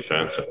pressure on the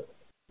defense,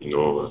 and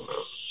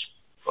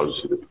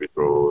obviously the free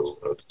throws,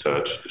 the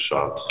touch, the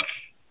shots,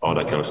 all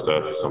that kind of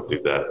stuff is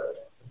something that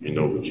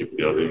we keep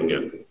building,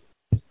 and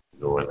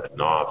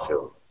now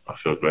I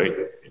feel great.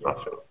 I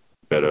feel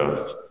better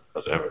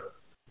as ever.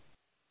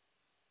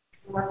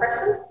 More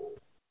questions?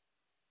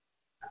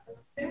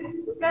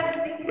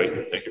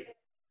 Great, thank you.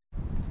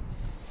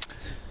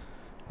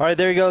 All right,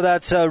 there you go.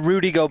 That's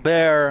Rudy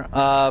Gobert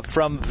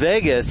from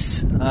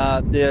Vegas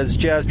as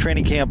Jazz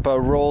training camp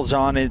rolls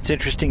on. It's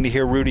interesting to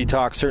hear Rudy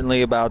talk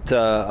certainly about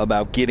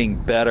getting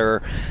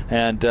better,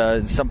 and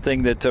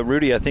something that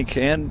Rudy, I think,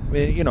 and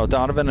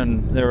Donovan,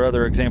 and there are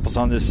other examples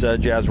on this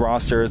Jazz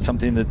roster. It's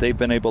something that they've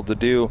been able to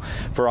do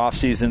for off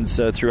seasons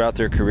throughout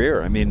their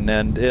career. I mean,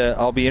 and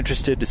I'll be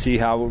interested to see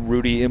how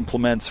Rudy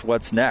implements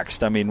what's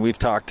next. I mean, we've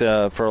talked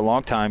for a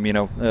long time,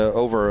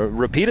 over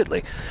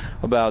repeatedly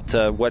about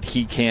what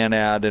he can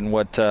add and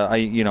what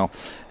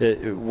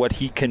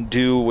he can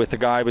do with a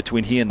guy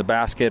between he and the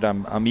basket.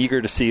 I'm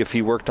eager to see if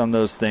he worked on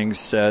those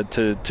things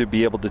to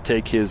be able to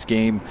take his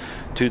game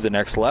to the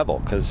next level,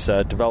 because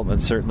development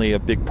is certainly a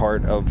big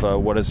part of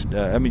what is.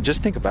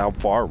 Just think of how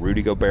far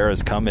Rudy Gobert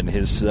has come in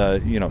his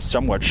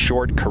somewhat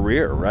short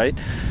career. Right?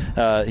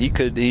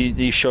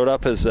 He showed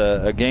up as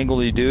a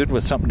gangly dude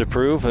with something to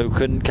prove, who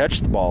couldn't catch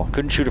the ball,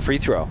 couldn't shoot a free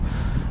throw.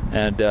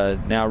 And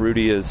now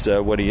Rudy is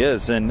what he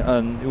is.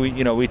 And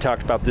we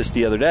talked about this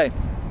the other day.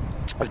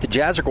 If the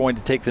Jazz are going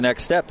to take the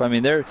next step, I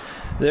mean, there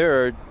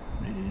are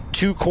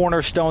two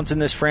cornerstones in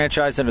this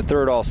franchise and a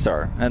third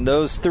all-star. And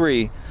those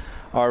three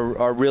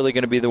are really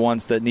going to be the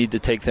ones that need to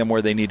take them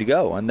where they need to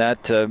go. And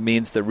that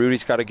means that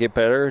Rudy's got to get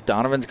better,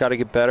 Donovan's got to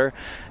get better,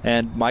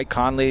 and Mike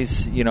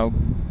Conley's,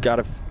 got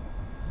to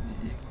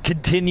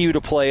continue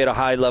to play at a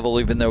high level,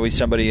 even though he's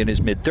somebody in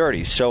his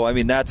mid-30s. So, I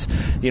mean, that's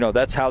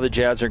how the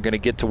Jazz are going to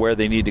get to where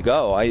they need to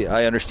go.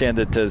 I understand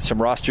that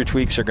some roster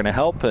tweaks are going to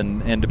help,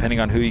 and depending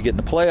on who you get in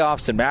the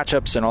playoffs and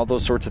matchups and all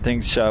those sorts of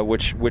things,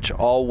 which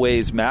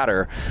always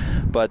matter.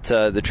 But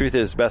the truth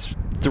is, best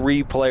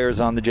three players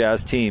on the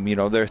Jazz team,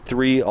 their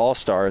three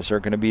all-stars are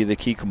going to be the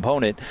key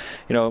component.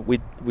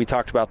 We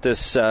talked about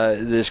this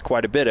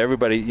quite a bit.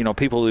 Everybody,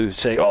 people who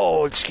say,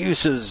 "Oh,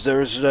 excuses.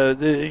 There's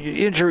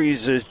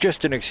injuries is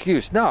just an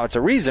excuse." No, it's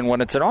a reason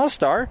when it's an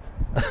all-star.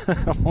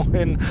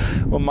 when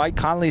Mike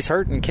Conley's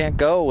hurt and can't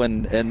go,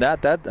 and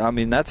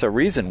that's a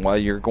reason why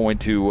you're going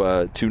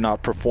to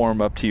not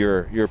perform up to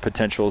your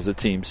potential as a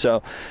team.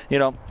 So,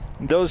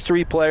 those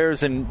three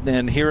players,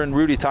 and hearing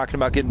Rudy talking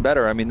about getting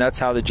better, I mean, that's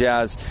how the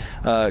Jazz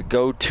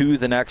go to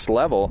the next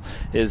level,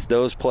 is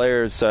those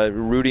players,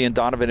 Rudy and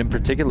Donovan in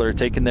particular,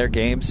 taking their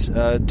games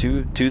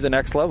to the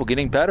next level,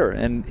 getting better.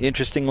 And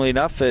interestingly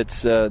enough,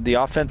 it's the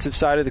offensive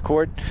side of the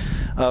court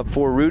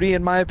for Rudy,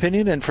 in my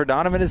opinion, and for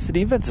Donovan, it's the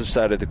defensive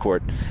side of the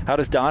court. How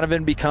does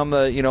Donovan become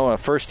a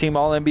first-team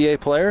All-NBA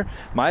player?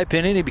 My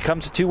opinion, he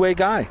becomes a two-way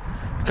guy.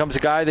 Becomes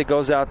a guy that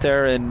goes out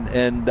there,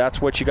 and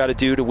that's what you got to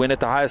do to win at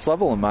the highest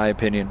level, in my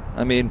opinion.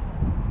 I mean,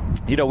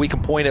 we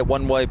can point at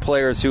one-way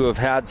players who have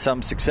had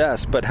some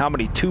success, but how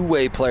many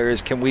two-way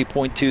players can we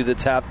point to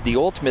that's had the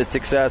ultimate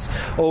success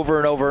over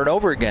and over and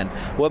over again?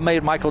 What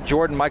made Michael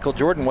Jordan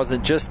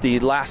wasn't just the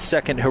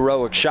last-second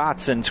heroic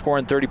shots and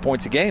scoring 30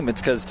 points a game.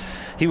 It's because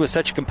he was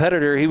such a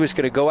competitor. He was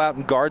going to go out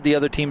and guard the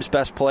other team's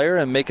best player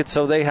and make it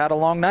so they had a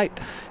long night.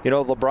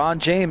 LeBron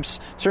James,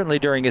 certainly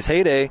during his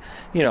heyday,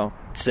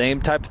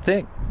 same type of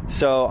thing.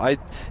 So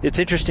it's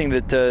interesting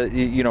that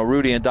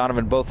Rudy and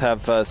Donovan both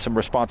have some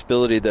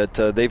responsibility that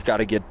they've got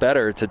to get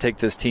better to take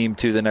this team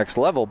to the next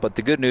level. But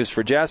the good news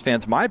for Jazz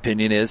fans, my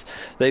opinion, is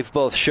they've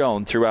both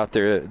shown throughout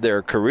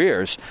their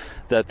careers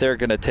that they're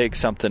going to take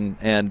something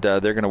and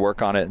they're going to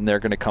work on it, and they're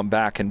going to come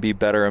back and be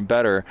better and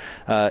better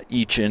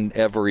each and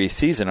every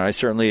season. And I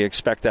certainly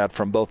expect that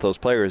from both those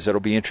players. It'll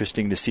be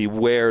interesting to see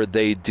where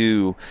they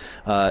do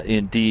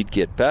indeed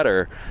get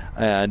better,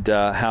 and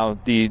how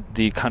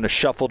the kind of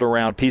shuffled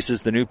around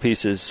pieces, the new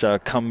pieces,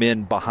 come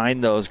in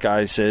behind those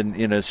guys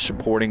in a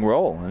supporting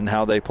role and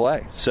how they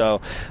play.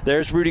 So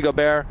there's Rudy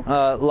Gobert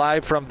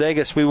live from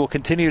Vegas. We will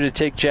continue to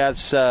take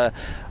Jazz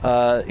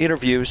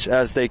interviews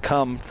as they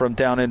come from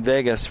down in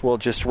Vegas.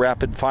 We'll just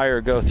rapid fire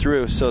go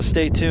through. So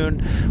stay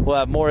tuned. We'll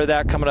have more of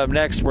that coming up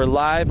next. We're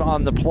live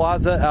on the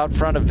plaza out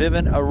front of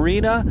Vivint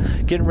Arena,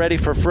 getting ready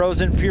for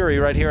Frozen Fury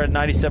right here at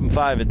 97.5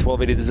 and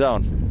 1280 The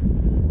Zone.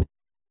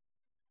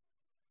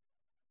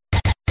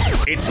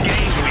 It's game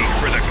week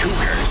for the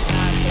Cougars.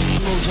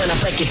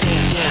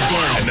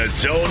 And the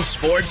Zone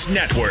Sports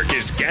Network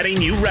is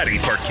getting you ready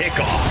for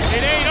kickoff.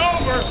 It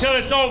ain't over till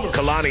it's over.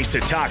 Kalani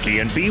Sitake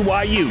and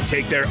BYU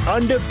take their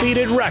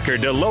undefeated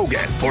record to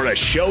Logan for a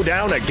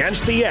showdown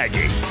against the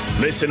Aggies.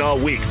 Listen all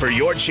week for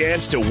your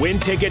chance to win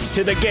tickets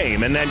to the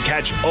game and then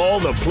catch all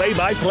the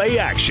play-by-play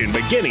action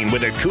beginning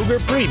with a Cougar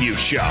Preview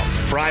Show.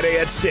 Friday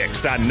at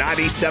 6 on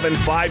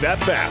 97.5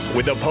 FM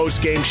with the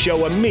post-game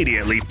show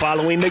immediately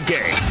following the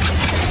game.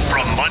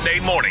 From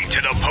Monday morning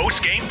to the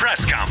post-game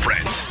press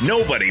conference,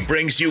 nobody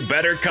brings you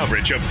better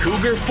coverage of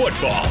Cougar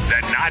football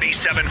than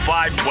 97.5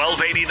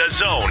 1280 The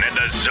Zone and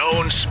the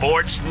Zone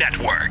Sports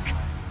Network.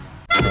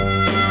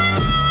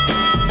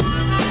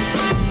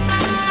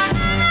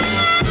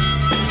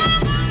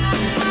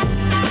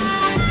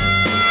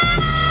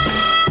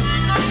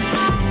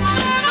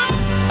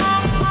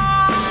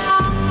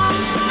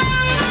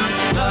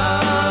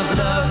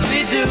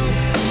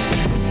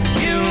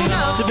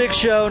 It's a big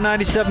show,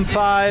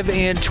 97.5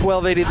 and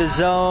 1280 The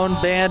Zone.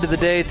 Band of the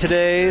day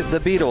today, the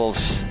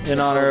Beatles,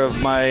 in honor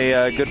of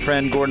my good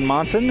friend Gordon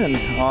Monson and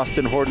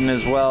Austin Horton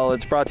as well.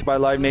 It's brought to you by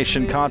Live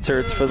Nation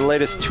Concerts. For the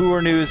latest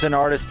tour news and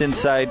artist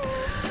insight,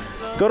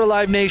 go to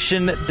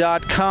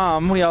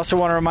livenation.com. We also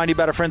want to remind you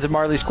about our friends at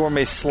Marley's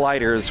Gourmet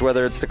Sliders.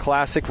 Whether it's the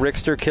classic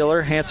Rickster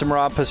Killer, Handsome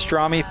Rob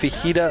Pastrami,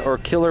 Fajita, or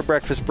Killer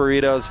Breakfast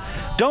Burritos,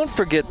 don't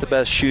forget the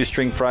best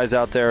shoestring fries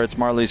out there. It's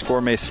Marley's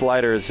Gourmet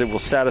Sliders. It will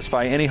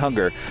satisfy any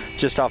hunger.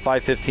 Just off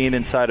I-15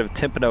 inside of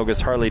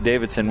Timpanogos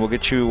Harley-Davidson. We'll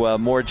get you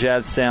more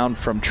jazz sound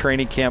from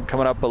training camp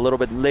coming up a little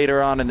bit later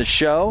on in the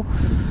show.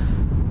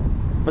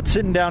 But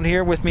sitting down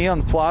here with me on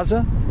the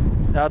plaza,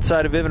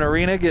 outside of Vivint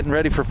Arena, getting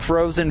ready for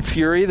Frozen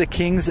Fury, the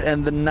Kings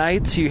and the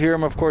Knights. You hear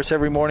them, of course,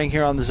 every morning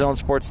here on the Zone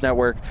Sports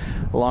Network,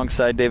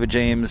 alongside David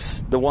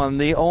James, the one,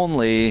 the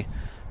only,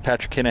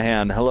 Patrick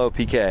Kinahan. Hello,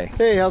 PK.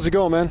 Hey, how's it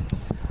going, man?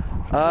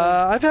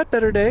 I've had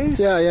better days.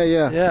 Yeah.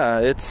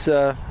 Yeah, it's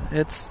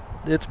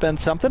been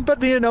something,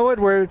 but you know what?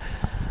 We're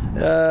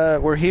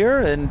here,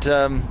 and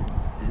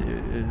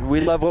we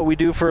love what we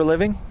do for a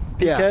living,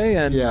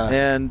 PK,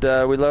 and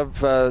we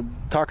love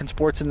talking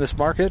sports in this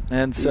market,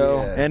 and so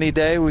any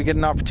day we get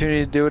an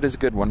opportunity to do it is a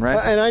good one,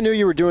 right? And I knew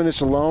you were doing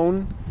this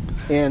alone,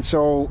 and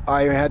so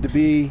I had to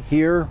be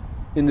here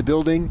in the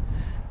building,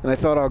 and I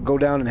thought I'll go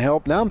down and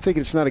help. Now I'm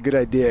thinking it's not a good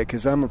idea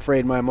because I'm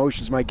afraid my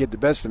emotions might get the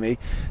best of me.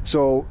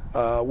 So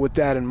with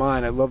that in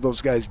mind, I love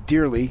those guys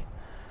dearly,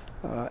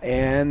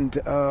 and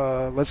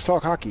let's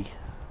talk hockey.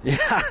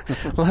 Yeah,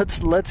 let's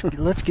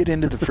get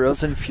into the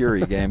Frozen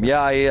Fury game.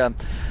 Yeah, I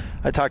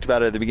talked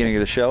about it at the beginning of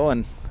the show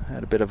and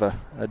had a bit of a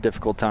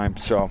difficult time.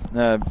 So,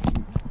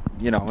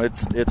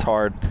 it's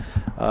hard.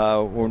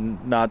 We're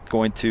not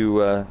going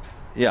to,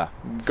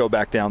 go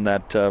back down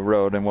that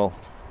road, and we'll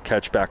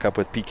catch back up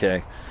with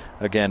PK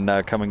again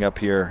coming up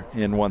here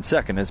in 1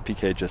 second as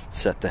PK just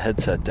set the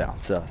headset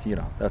down. So,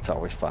 that's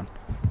always fun.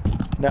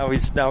 Now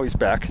he's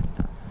back.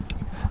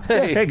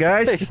 Hey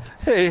guys.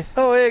 Hey.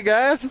 Oh, hey,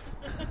 guys.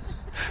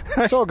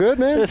 It's all good,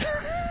 man.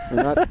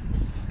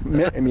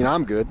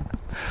 I'm good.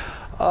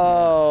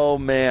 Oh,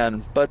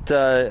 man. But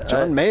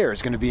John Mayer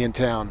is going to be in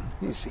town.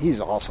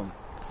 He's awesome.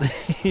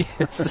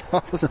 It's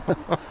awesome.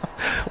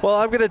 Well,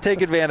 I'm going to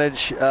take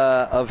advantage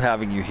of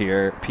having you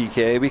here,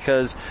 PK,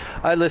 because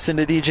I listen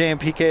to DJ and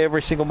PK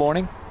every single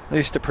morning. I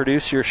used to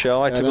produce your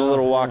show. I took a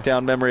little walk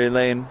down memory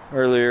lane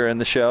earlier in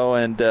the show,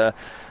 and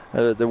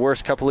the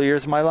worst couple of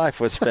years of my life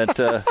was spent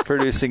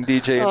producing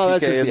DJ and PK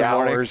that's just in the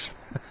morning. hours.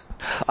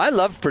 I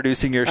loved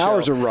producing your show.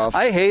 Hours are rough.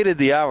 I hated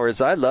the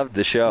hours. I loved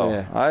the show.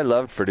 Yeah. I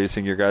loved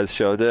producing your guys'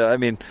 show.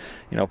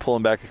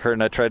 Pulling back the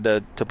curtain. I tried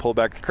to pull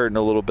back the curtain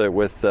a little bit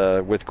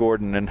with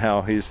Gordon and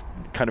how he's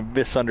kind of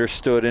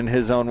misunderstood in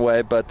his own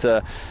way. But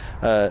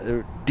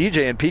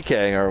DJ and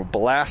PK are a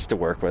blast to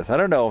work with. I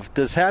don't know.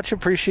 Does Hatch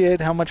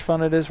appreciate how much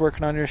fun it is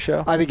working on your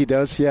show? I think he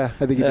does. Yeah,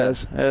 I think he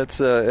does.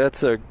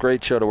 It's a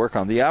great show to work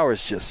on. The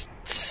hours just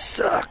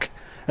suck.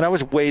 And I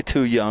was way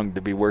too young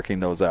to be working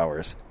those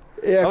hours.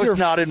 Yeah, I was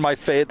not in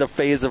the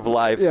phase of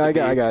life. Yeah, I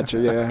got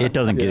you. Yeah, it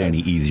doesn't get any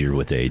easier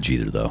with age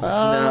either, though.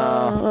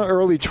 No,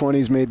 early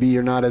 20s maybe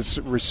you're not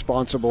as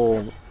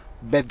responsible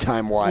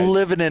bedtime wise.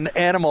 Living in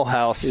Animal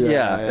House,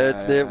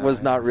 it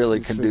was not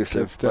really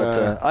conducive.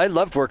 But I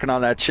loved working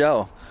on that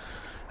show.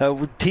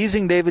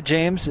 Teasing David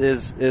James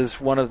is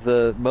one of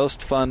the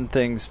most fun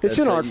things it's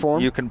an art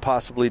form you can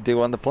possibly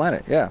do on the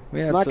planet. Yeah,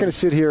 I'm not going to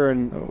sit here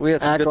and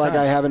act like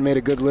I haven't made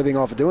a good living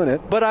off of doing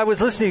it. But I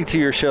was listening to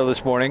your show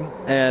this morning,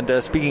 and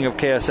speaking of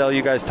KSL,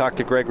 you guys talked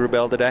to Greg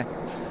Wrubell today,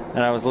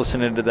 and I was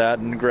listening to that,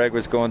 and Greg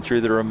was going through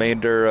the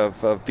remainder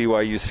of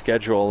BYU's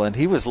schedule, and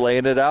he was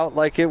laying it out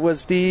like it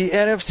was the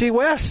NFC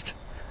West.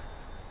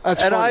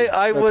 That's funny.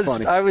 I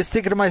was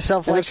thinking to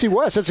myself, NFC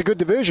West, that's a good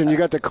division. You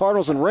got the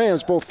Cardinals and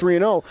Rams, both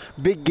 3-0.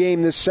 Big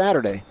game this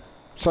Saturday.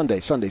 Sunday.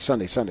 Sunday. No,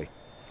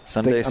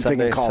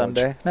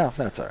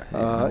 that's all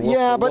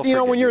right. But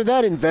when you're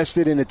that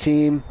invested in a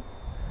team,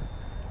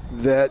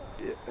 that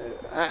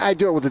I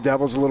do it with the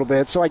Devils a little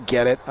bit, so I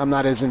get it. I'm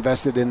not as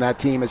invested in that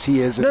team as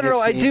he is.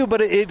 No, I do,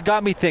 but it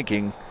got me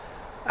thinking.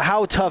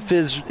 how tough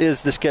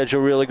is the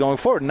schedule really going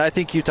forward? And I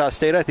think Utah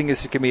State, I think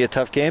this is going to be a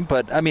tough game.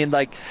 But, I mean,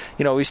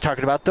 he's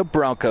talking about the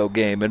Bronco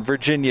game and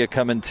Virginia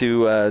coming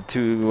to I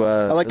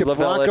like the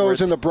Lavelle Broncos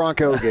Edwards. and the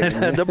Bronco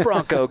game. The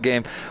Bronco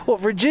game. Well,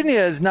 Virginia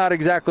has not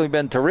exactly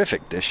been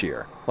terrific this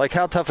year. Like,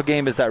 how tough a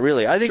game is that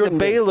really? I think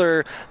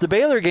the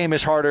Baylor game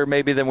is harder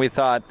maybe than we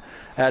thought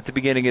at the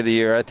beginning of the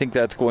year. I think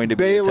that's going to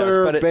be a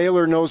test. But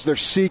Baylor knows their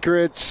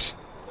secrets.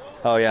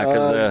 Oh, yeah,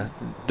 because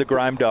the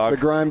Grime Dog. The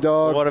Grime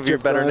Dog. One of your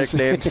better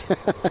nicknames.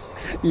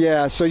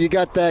 Yeah, so you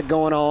got that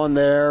going on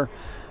there.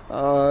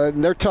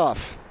 They're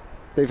tough.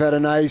 They've had a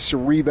nice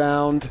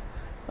rebound.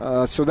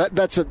 So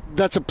that's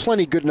a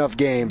plenty good enough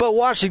game. But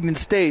Washington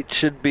State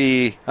should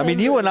be. I mean,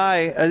 you and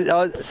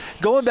I,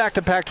 going back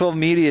to Pac-12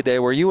 Media Day,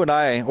 where you and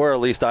I, or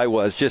at least I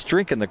was, just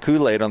drinking the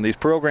Kool-Aid on these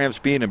programs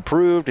being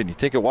improved. And you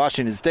think of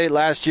Washington State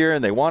last year,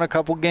 and they won a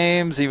couple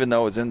games, even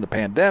though it was in the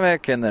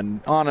pandemic, and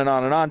then on and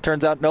on and on.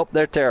 Turns out, nope,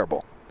 they're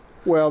terrible.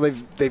 Well,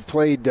 they've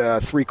played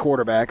three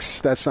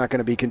quarterbacks. That's not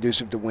going to be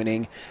conducive to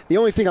winning. The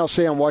only thing I'll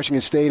say on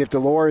Washington State, if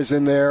Delore is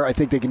in there, I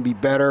think they can be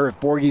better. If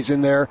Borghi's in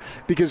there,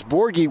 because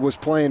Borghi was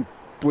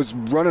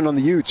running on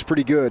the Utes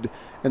pretty good,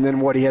 and then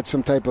he had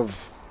some type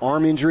of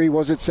arm injury,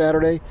 was it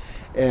Saturday?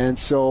 And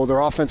so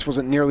their offense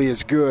wasn't nearly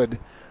as good.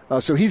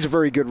 So he's a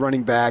very good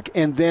running back.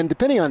 And then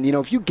depending on,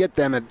 if you get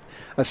them at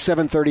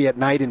 7:30 at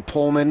night in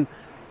Pullman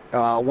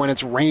when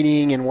it's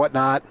raining and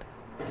whatnot.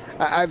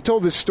 I've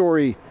told this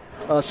story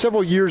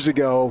several years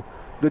ago.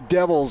 The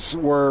Devils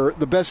were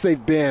the best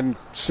they've been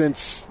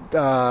since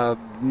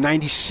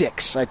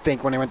 96, I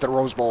think, when they went to the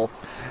Rose Bowl.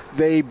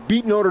 They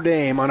beat Notre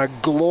Dame on a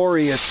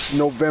glorious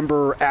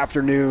November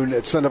afternoon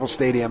at Sun Devil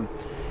Stadium.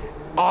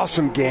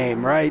 Awesome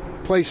game, right?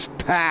 Place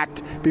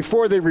packed.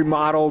 Before they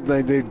remodeled,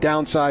 they've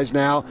downsized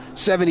now,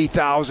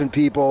 70,000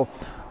 people.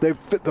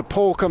 The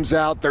poll comes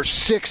out. They're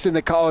sixth in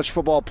the college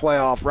football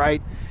playoff,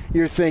 right?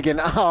 You're thinking,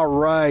 all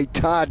right,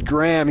 Todd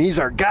Graham, he's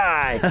our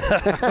guy.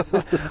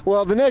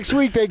 Well, the next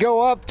week they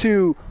go up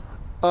to,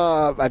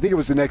 I think it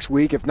was the next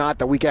week, if not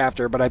the week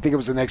after, but I think it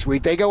was the next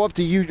week. They go up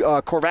to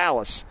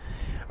Corvallis.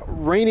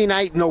 Rainy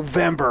night,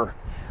 November.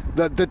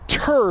 The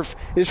turf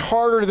is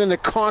harder than the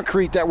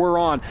concrete that we're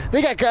on.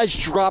 They got guys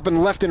dropping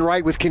left and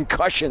right with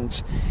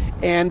concussions,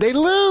 and they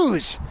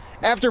lose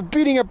after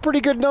beating a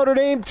pretty good Notre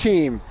Dame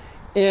team.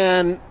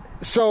 And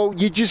so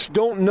you just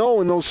don't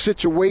know in those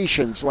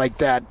situations like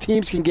that.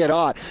 Teams can get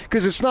hot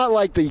because it's not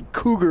like the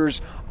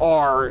Cougars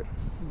are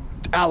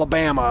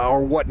Alabama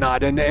or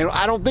whatnot, and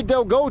I don't think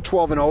they'll go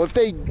 12-0. If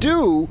they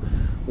do,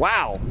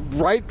 wow,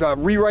 right?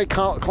 Rewrite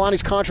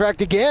Kalani's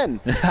contract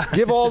again.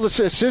 Give all the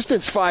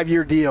assistants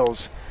 5-year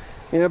deals.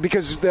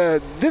 Because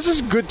this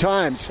is good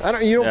times.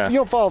 You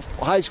don't follow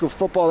high school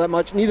football that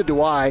much. Neither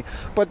do I.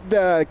 But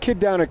the kid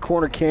down at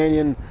Corner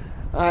Canyon,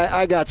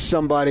 I got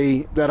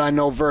somebody that I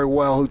know very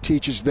well who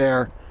teaches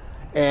there.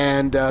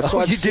 And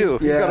so you do.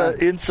 Yeah. You've got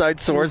an inside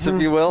source,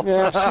 if you will.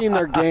 Yeah, I've seen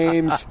their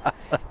games.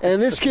 And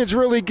this kid's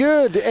really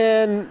good.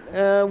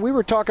 And we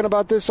were talking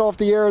about this off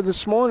the air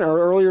this morning or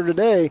earlier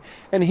today.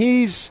 And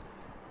he's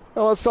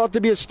thought to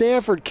be a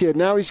Stanford kid.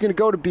 Now he's going to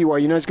go to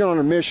BYU. He's going on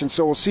a mission,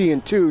 so we'll see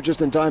in 2 just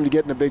in time to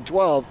get in the Big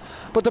 12.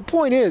 But the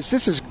point is,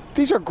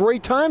 these are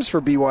great times for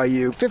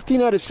BYU.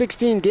 15 out of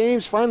 16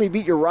 games, finally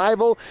beat your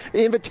rival.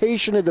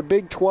 Invitation to the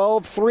Big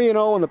 12,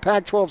 3-0 in the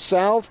Pac-12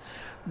 South.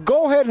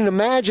 Go ahead and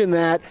imagine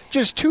that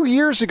just 2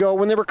 years ago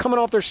when they were coming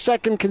off their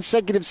second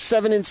consecutive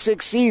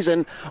 7-6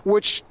 season,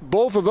 which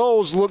both of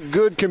those look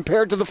good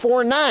compared to the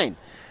 4-9.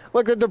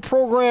 Look, the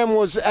program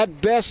was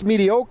at best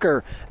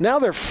mediocre. Now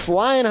they're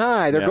flying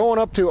high. They're going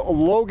up to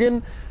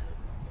Logan,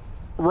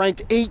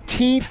 ranked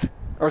 18th,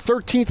 or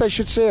 13th, I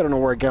should say. I don't know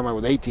where I got my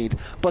with 18th.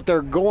 But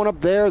they're going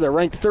up there. They're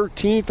ranked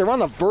 13th. They're on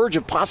the verge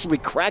of possibly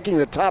cracking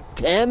the top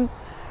 10.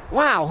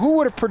 Wow, who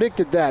would have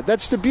predicted that?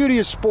 That's the beauty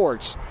of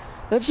sports.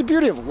 That's the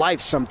beauty of life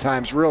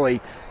sometimes,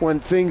 really, when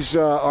things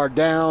are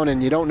down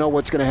and you don't know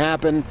what's going to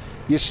happen.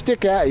 You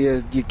stick at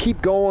you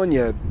keep going,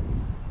 you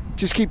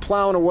just keep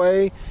plowing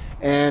away,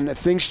 and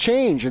things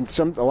change. And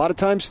a lot of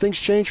times things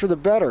change for the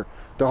better.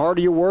 The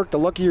harder you work, the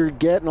luckier you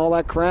get and all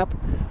that crap.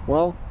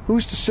 Well,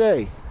 who's to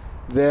say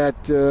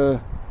that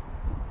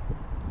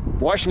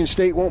Washington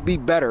State won't be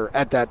better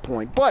at that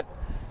point? But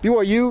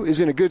BYU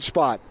is in a good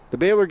spot. The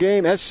Baylor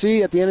game,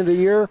 SC at the end of the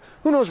year,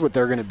 who knows what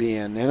they're going to be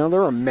in.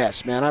 They're a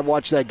mess, man. I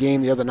watched that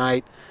game the other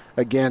night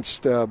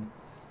against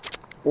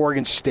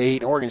Oregon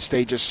State. Oregon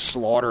State just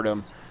slaughtered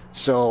them.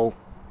 So,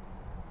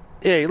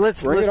 hey,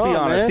 let's be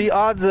honest. Man. The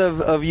odds of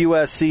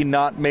USC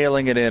not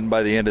mailing it in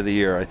by the end of the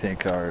year, I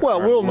think, are...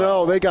 Well, we'll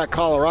know. They got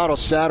Colorado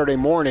Saturday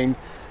morning,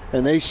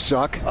 and they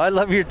suck. I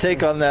love your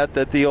take on that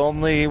the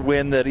only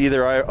win that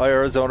either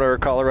Arizona or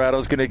Colorado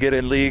is going to get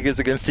in league is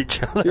against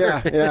each other.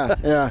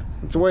 Yeah.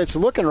 That's the way it's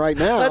looking right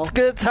now. That's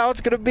good. That's how it's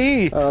going to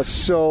be.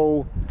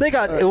 So they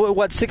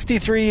got,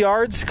 63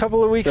 yards a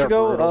couple of weeks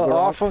ago?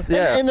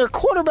 And their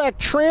quarterback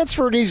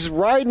transferred. He's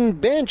riding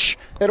bench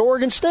at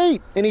Oregon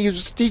State. And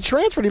he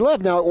transferred. He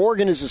left. Now,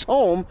 Oregon is his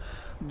home.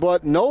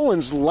 But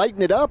Nolan's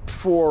lighting it up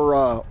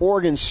for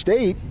Oregon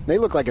State. They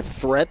look like a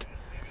threat.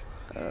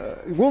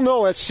 we'll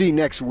know SC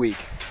next week.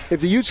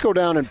 If the Utes go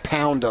down and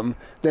pound them,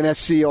 then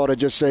SC ought to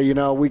just say,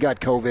 we got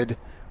COVID.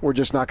 We're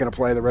just not going to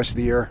play the rest of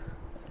the year.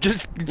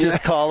 Just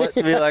call it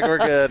and be like, we're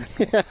good.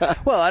 Yeah.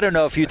 Well, I don't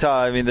know if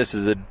Utah, this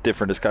is a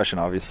different discussion,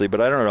 obviously, but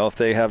I don't know if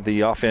they have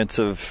the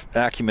offensive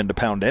acumen to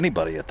pound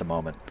anybody at the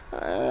moment.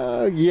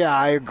 Yeah,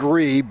 I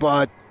agree,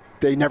 but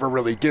they never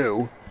really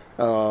do.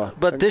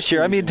 But this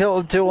year,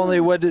 till only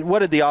what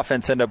did the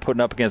offense end up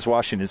putting up against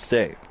Washington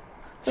State?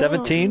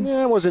 17?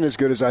 Yeah, it wasn't as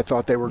good as I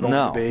thought they were going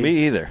to be. No,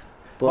 me either.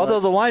 But,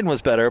 although the line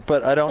was better,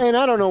 but I don't. And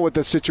I don't know what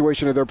the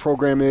situation of their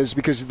program is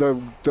because the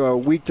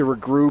week to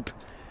regroup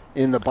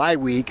in the bye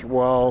week,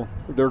 well,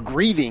 they're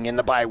grieving in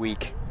the bye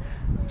week.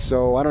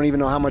 So I don't even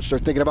know how much they're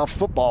thinking about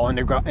football in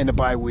the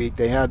bye week.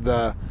 They had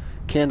the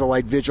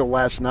candlelight vigil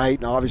last night,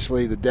 and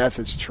obviously the death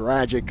is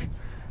tragic.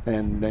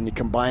 And then you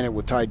combine it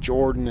with Ty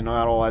Jordan and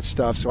all that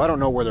stuff. So I don't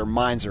know where their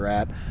minds are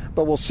at.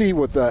 But we'll see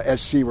with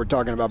SC. We're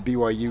talking about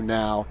BYU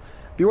now.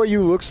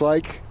 BYU looks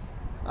like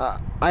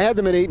I had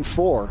them at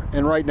 8-4,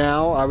 and right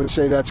now I would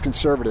say that's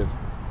conservative.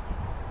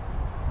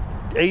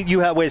 You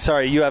have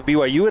BYU at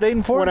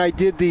 8-4? When I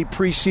did the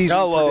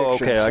preseason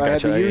predictions. Okay, I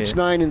had the Utes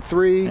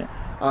 9-3. Yeah.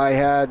 I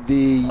had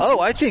the.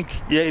 I think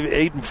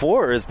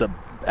 8-4 is the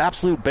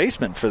absolute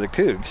basement for the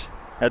Cougs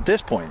at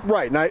this point.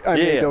 Right, and I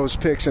made those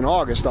picks in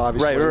August,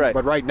 obviously. Right.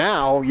 But right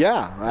now,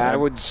 I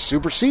would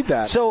supersede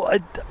that. So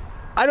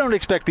I don't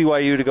expect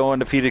BYU to go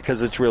undefeated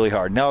because it's really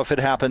hard. Now, if it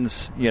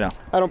happens,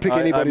 I don't pick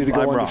anybody to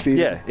go undefeated.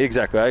 Yeah,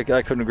 exactly. I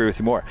couldn't agree with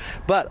you more.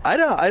 But I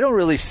don't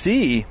really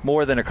see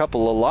more than a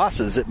couple of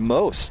losses at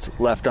most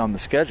left on the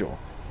schedule.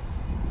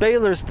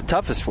 Baylor's the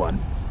toughest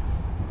one.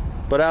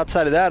 But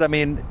outside of that,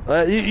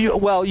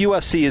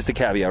 UFC is the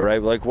caveat,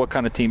 right? Like, what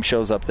kind of team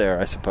shows up there,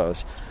 I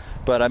suppose.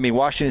 But,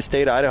 Washington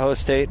State, Idaho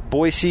State,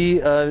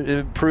 Boise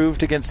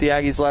proved against the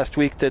Aggies last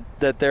week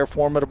that they're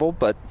formidable,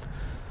 but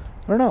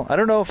I don't know. I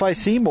don't know if I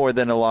see more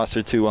than a loss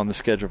or two on the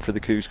schedule for the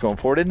Cougs going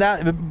forward. And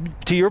that,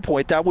 to your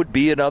point, that would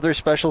be another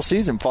special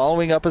season,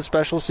 following up a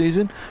special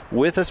season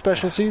with a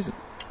special season.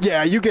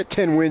 Yeah, you get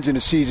 10 wins in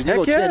a season. You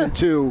go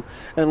 10-2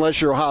 unless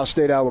you're Ohio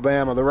State,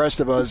 Alabama. The rest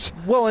of us,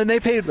 and they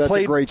played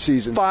a great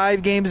season.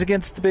 5 games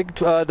against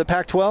the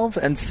Pac-12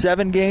 and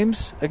 7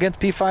 games against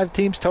P5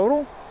 teams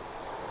total.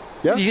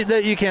 Yeah,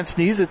 you can't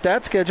sneeze at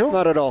that schedule.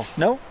 Not at all.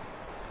 No.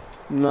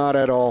 Not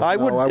at all. I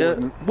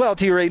wouldn't.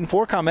 To your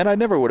 8-4 comment, I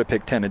never would have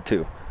picked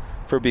 10-2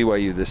 for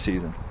BYU this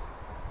season.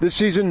 This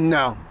season,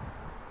 no.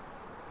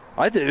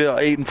 I did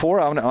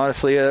 8-4.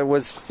 Honestly,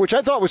 was which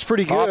I thought was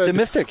pretty good.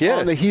 Optimistic, yeah.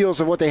 On the heels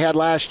of what they had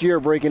last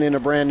year, breaking in a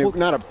brand new,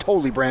 not a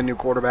totally brand new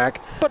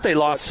quarterback, but they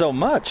lost so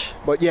much.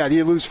 But yeah,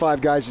 you lose 5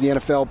 guys in the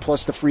NFL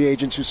plus the free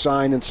agents who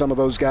signed, and some of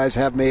those guys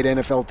have made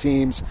NFL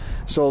teams.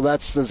 So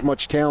that's as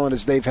much talent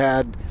as they've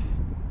had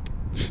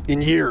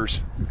in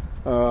years.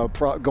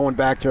 Going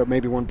back to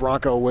maybe when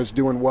Bronco was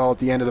doing well at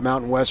the end of the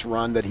Mountain West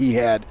run that he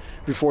had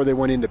before they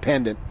went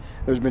independent.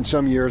 There's been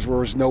some years where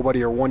there was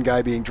nobody or one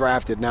guy being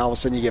drafted. Now all of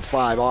a sudden you get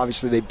 5.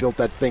 Obviously they built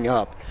that thing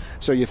up.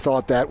 So you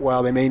thought that,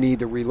 they may need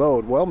to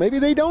reload. Well, maybe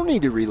they don't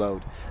need to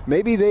reload.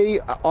 Maybe they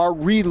are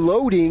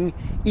reloading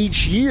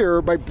each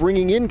year by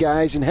bringing in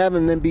guys and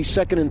having them be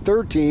second and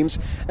third teams.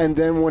 And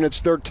then when it's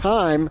their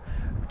time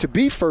to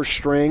be first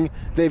string,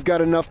 they've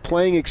got enough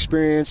playing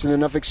experience and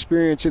enough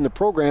experience in the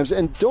programs.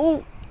 And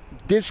don't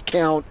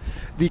discount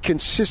the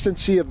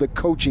consistency of the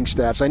coaching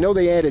staffs. I know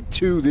they added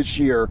 2 this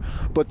year,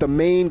 but the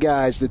main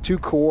guys, the 2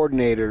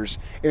 coordinators,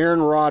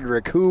 Aaron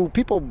Roderick, who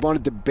people want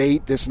to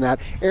debate this and that.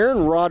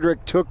 Aaron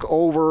Roderick took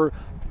over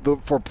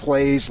for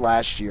plays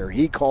last year.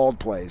 He called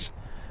plays.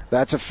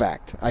 That's a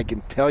fact. I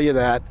can tell you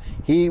that.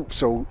 He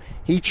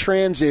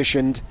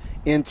transitioned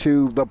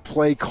into the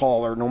play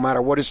caller, no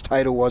matter what his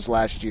title was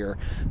last year.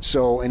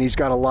 And he's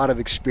got a lot of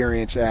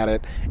experience at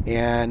it.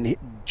 And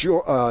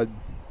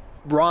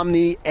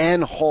Romney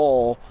and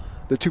Hall,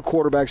 the 2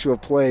 quarterbacks who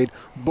have played,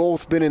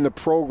 both been in the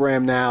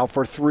program now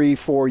for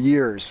 3-4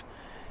 years.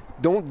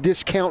 Don't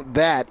discount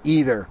that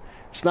either.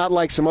 It's not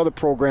like some other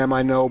program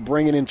I know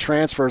bringing in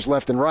transfers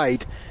left and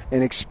right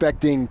and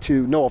expecting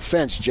to, no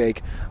offense,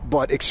 Jake,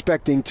 but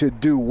expecting to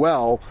do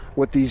well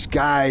with these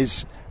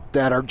guys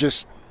that are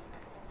just,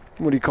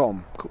 what do you call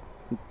them?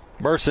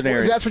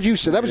 Mercenaries. That's what you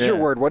said. That was your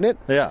word, wasn't it?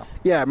 Yeah.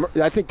 Yeah,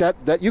 I think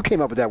that you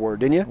came up with that word,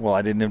 didn't you? Well,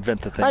 I didn't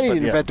invent the thing. I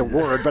didn't invent the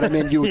word, but I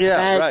mean, you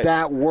tagged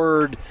that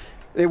word.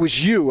 It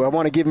was you. I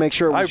want to make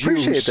sure it was you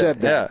who said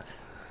that. Yeah.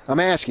 I'm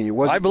asking you.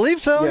 I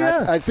believe so,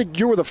 yeah. I think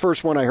you were the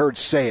first one I heard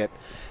say it.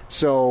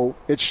 So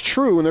it's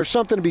true, and there's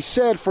something to be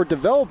said for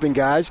developing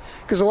guys,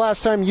 because the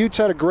last time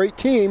Utah had a great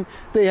team,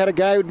 they had a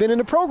guy who'd been in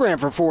the program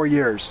for 4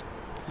 years.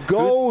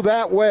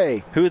 That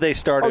way. Who they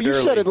started early. Oh,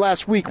 you said it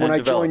last week when I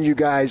joined you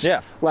guys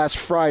last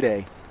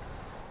Friday.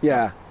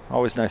 Yeah.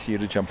 Always nice of you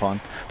to jump on.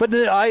 But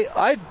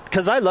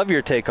because I love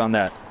your take on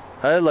that.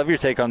 I love your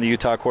take on the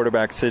Utah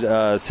quarterback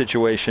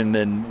situation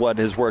and what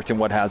has worked and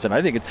what hasn't.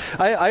 I think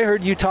I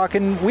heard you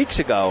talking weeks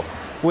ago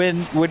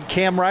when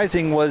Cam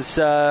Rising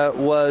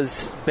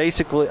was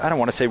basically, I don't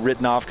want to say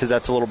written off because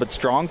that's a little bit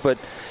strong, but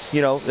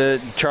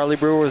Charlie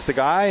Brewer was the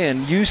guy,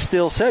 and you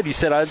still said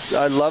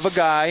I love a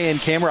guy in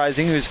Cam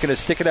Rising who's going to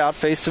stick it out,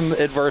 face some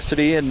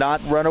adversity, and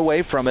not run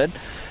away from it,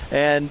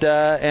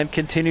 and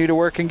continue to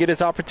work and get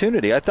his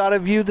opportunity. I thought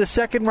of you the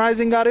second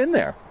Rising got in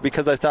there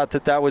because I thought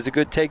that was a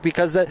good take,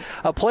 because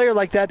a player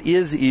like that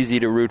is easy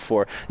to root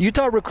for.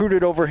 Utah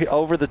recruited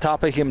over the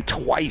top of him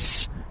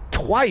twice.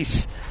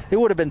 It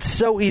would have been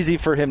so easy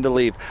for him to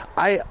leave.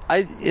 I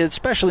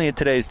especially in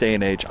today's day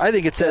and age, I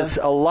think it says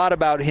a lot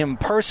about him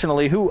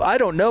personally, who I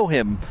don't know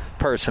him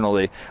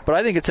personally, but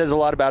I think it says a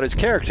lot about his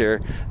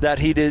character that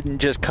he didn't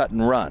just cut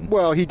and run.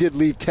 Well, he did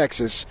leave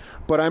Texas,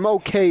 but I'm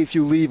okay if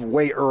you leave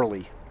way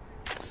early.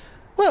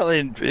 Well,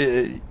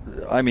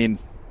 I mean,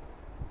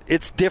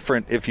 it's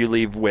different if you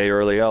leave way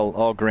early.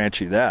 I'll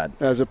grant you that.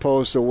 As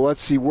opposed to,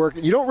 let's see, work.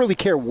 You don't really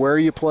care where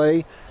you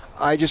play.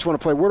 I just want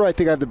to play. Where do I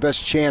think I have the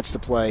best chance to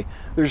play?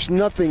 There's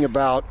nothing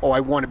about, I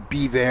want to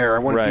be there. I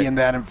want to be in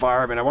that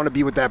environment. I want to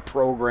be with that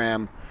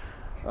program.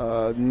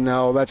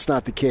 No, that's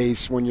not the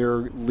case when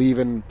you're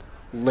leaving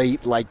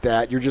late like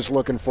that. You're just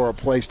looking for a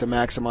place to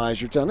maximize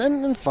your time.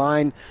 And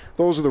fine,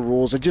 those are the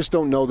rules. I just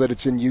don't know that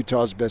it's in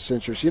Utah's best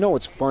interest. You know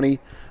what's funny,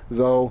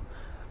 though?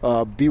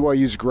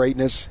 BYU's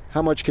greatness.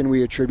 How much can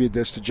we attribute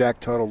this to Jack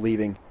Tuttle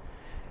leaving?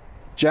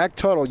 Jack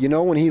Tuttle,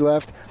 when he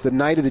left the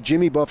night of the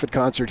Jimmy Buffett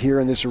concert here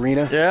in this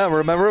arena? Yeah, I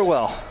remember it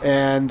well.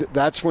 And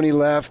that's when he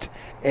left.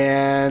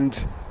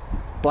 And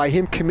by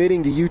him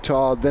committing to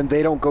Utah, then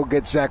they don't go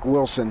get Zach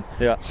Wilson.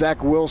 Yeah.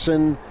 Zach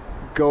Wilson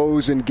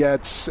goes and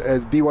gets a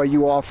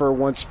BYU offer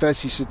once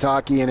Fesi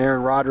Sitake and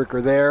Aaron Roderick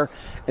are there.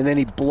 And then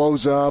he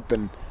blows up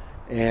and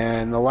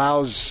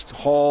allows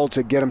Hall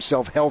to get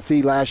himself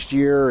healthy last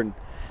year. And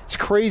it's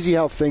crazy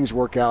how things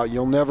work out.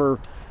 You'll never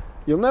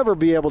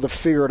be able to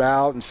figure it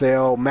out and say,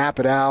 map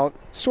it out.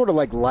 Sort of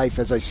like life,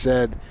 as I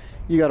said.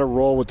 You got to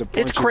roll with the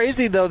punches. It's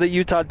crazy, though, that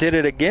Utah did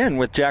it again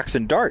with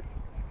Jackson Dart.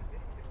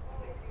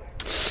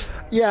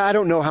 Yeah, I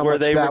don't know how much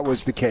that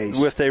was the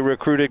case. If they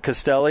recruited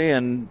Castelli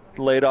and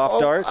laid off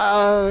Dart.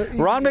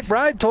 Ron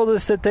McBride told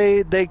us that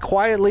they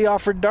quietly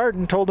offered Dart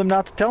and told him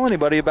not to tell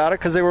anybody about it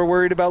because they were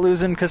worried about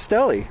losing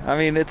Castelli. I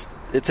mean, it's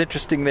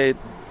interesting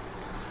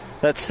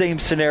that same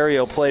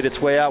scenario played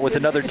its way out with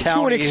another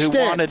townie who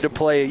wanted to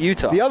play at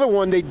Utah. The other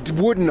one they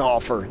wouldn't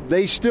offer.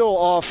 They still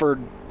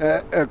offered,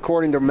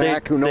 according to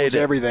Mac, who knows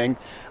everything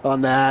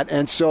on that,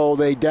 and so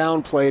they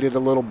downplayed it a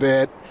little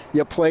bit.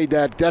 You played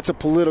that. That's a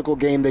political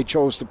game they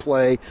chose to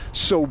play.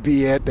 So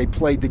be it. They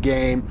played the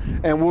game,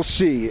 and we'll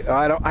see.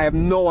 I have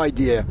no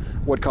idea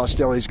what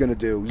Castelli's going to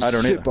do. I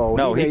don't either.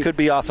 No, he could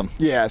be awesome.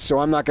 Yeah, so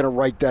I'm not going to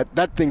write that.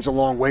 That thing's a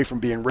long way from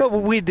being written. But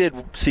we did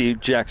see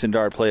Jackson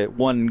Dart play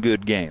one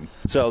good game,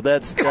 so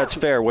that's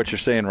fair what you're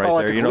saying right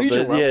there. At the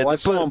collegiate level, I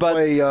saw him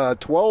play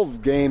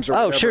 12 games. Or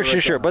whatever.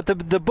 Sure. But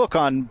the book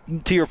on,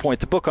 to your point,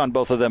 the book on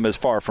both of them is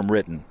far from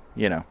written.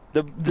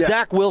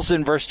 Zach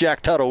Wilson versus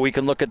Jack Tuttle, we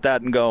can look at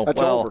that and go,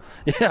 that's over.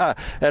 Yeah,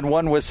 and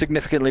one was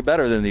significantly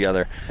better than the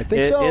other. I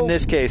think so. In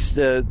this case,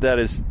 that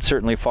is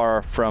certainly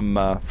far from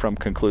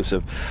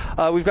conclusive.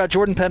 We've got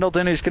Jordan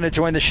Pendleton who's going to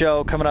join the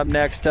show coming up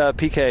next.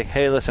 PK,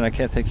 hey, listen, I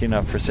can't thank you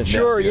enough for sitting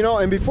down.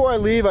 Sure, and before I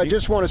leave, I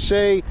just want to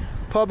say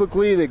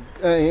publicly that,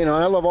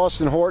 I love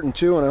Austin Horton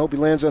too, and I hope he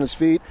lands on his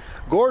feet.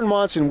 Gordon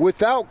Monson,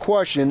 without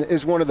question,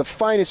 is one of the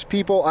finest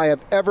people I have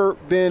ever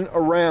been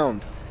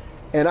around.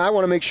 And I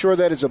want to make sure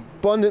that is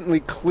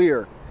abundantly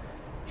clear.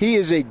 He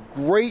is a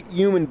great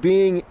human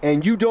being,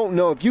 and you don't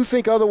know. If you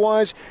think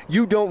otherwise,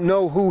 you don't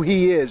know who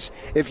he is.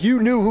 If you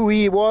knew who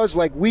he was,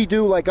 like we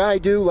do, like I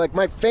do, like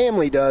my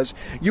family does,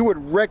 you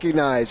would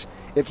recognize.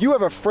 If you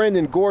have a friend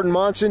in Gordon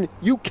Monson,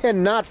 you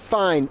cannot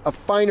find a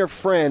finer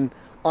friend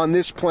on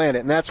this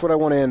planet, and that's what I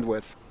want to end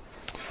with.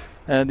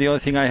 And the only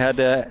thing I have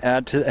to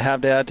add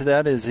to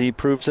that is he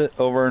proves it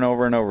over and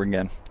over and over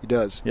again. He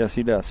does. Yes,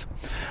 he does.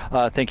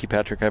 Thank you,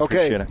 Patrick. I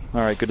appreciate it.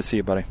 All right, good to see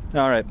you, buddy.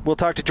 All right, we'll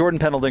talk to Jordan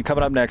Pendleton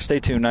coming up next. Stay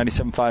tuned,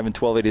 97.5 and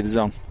 1280 The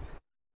Zone.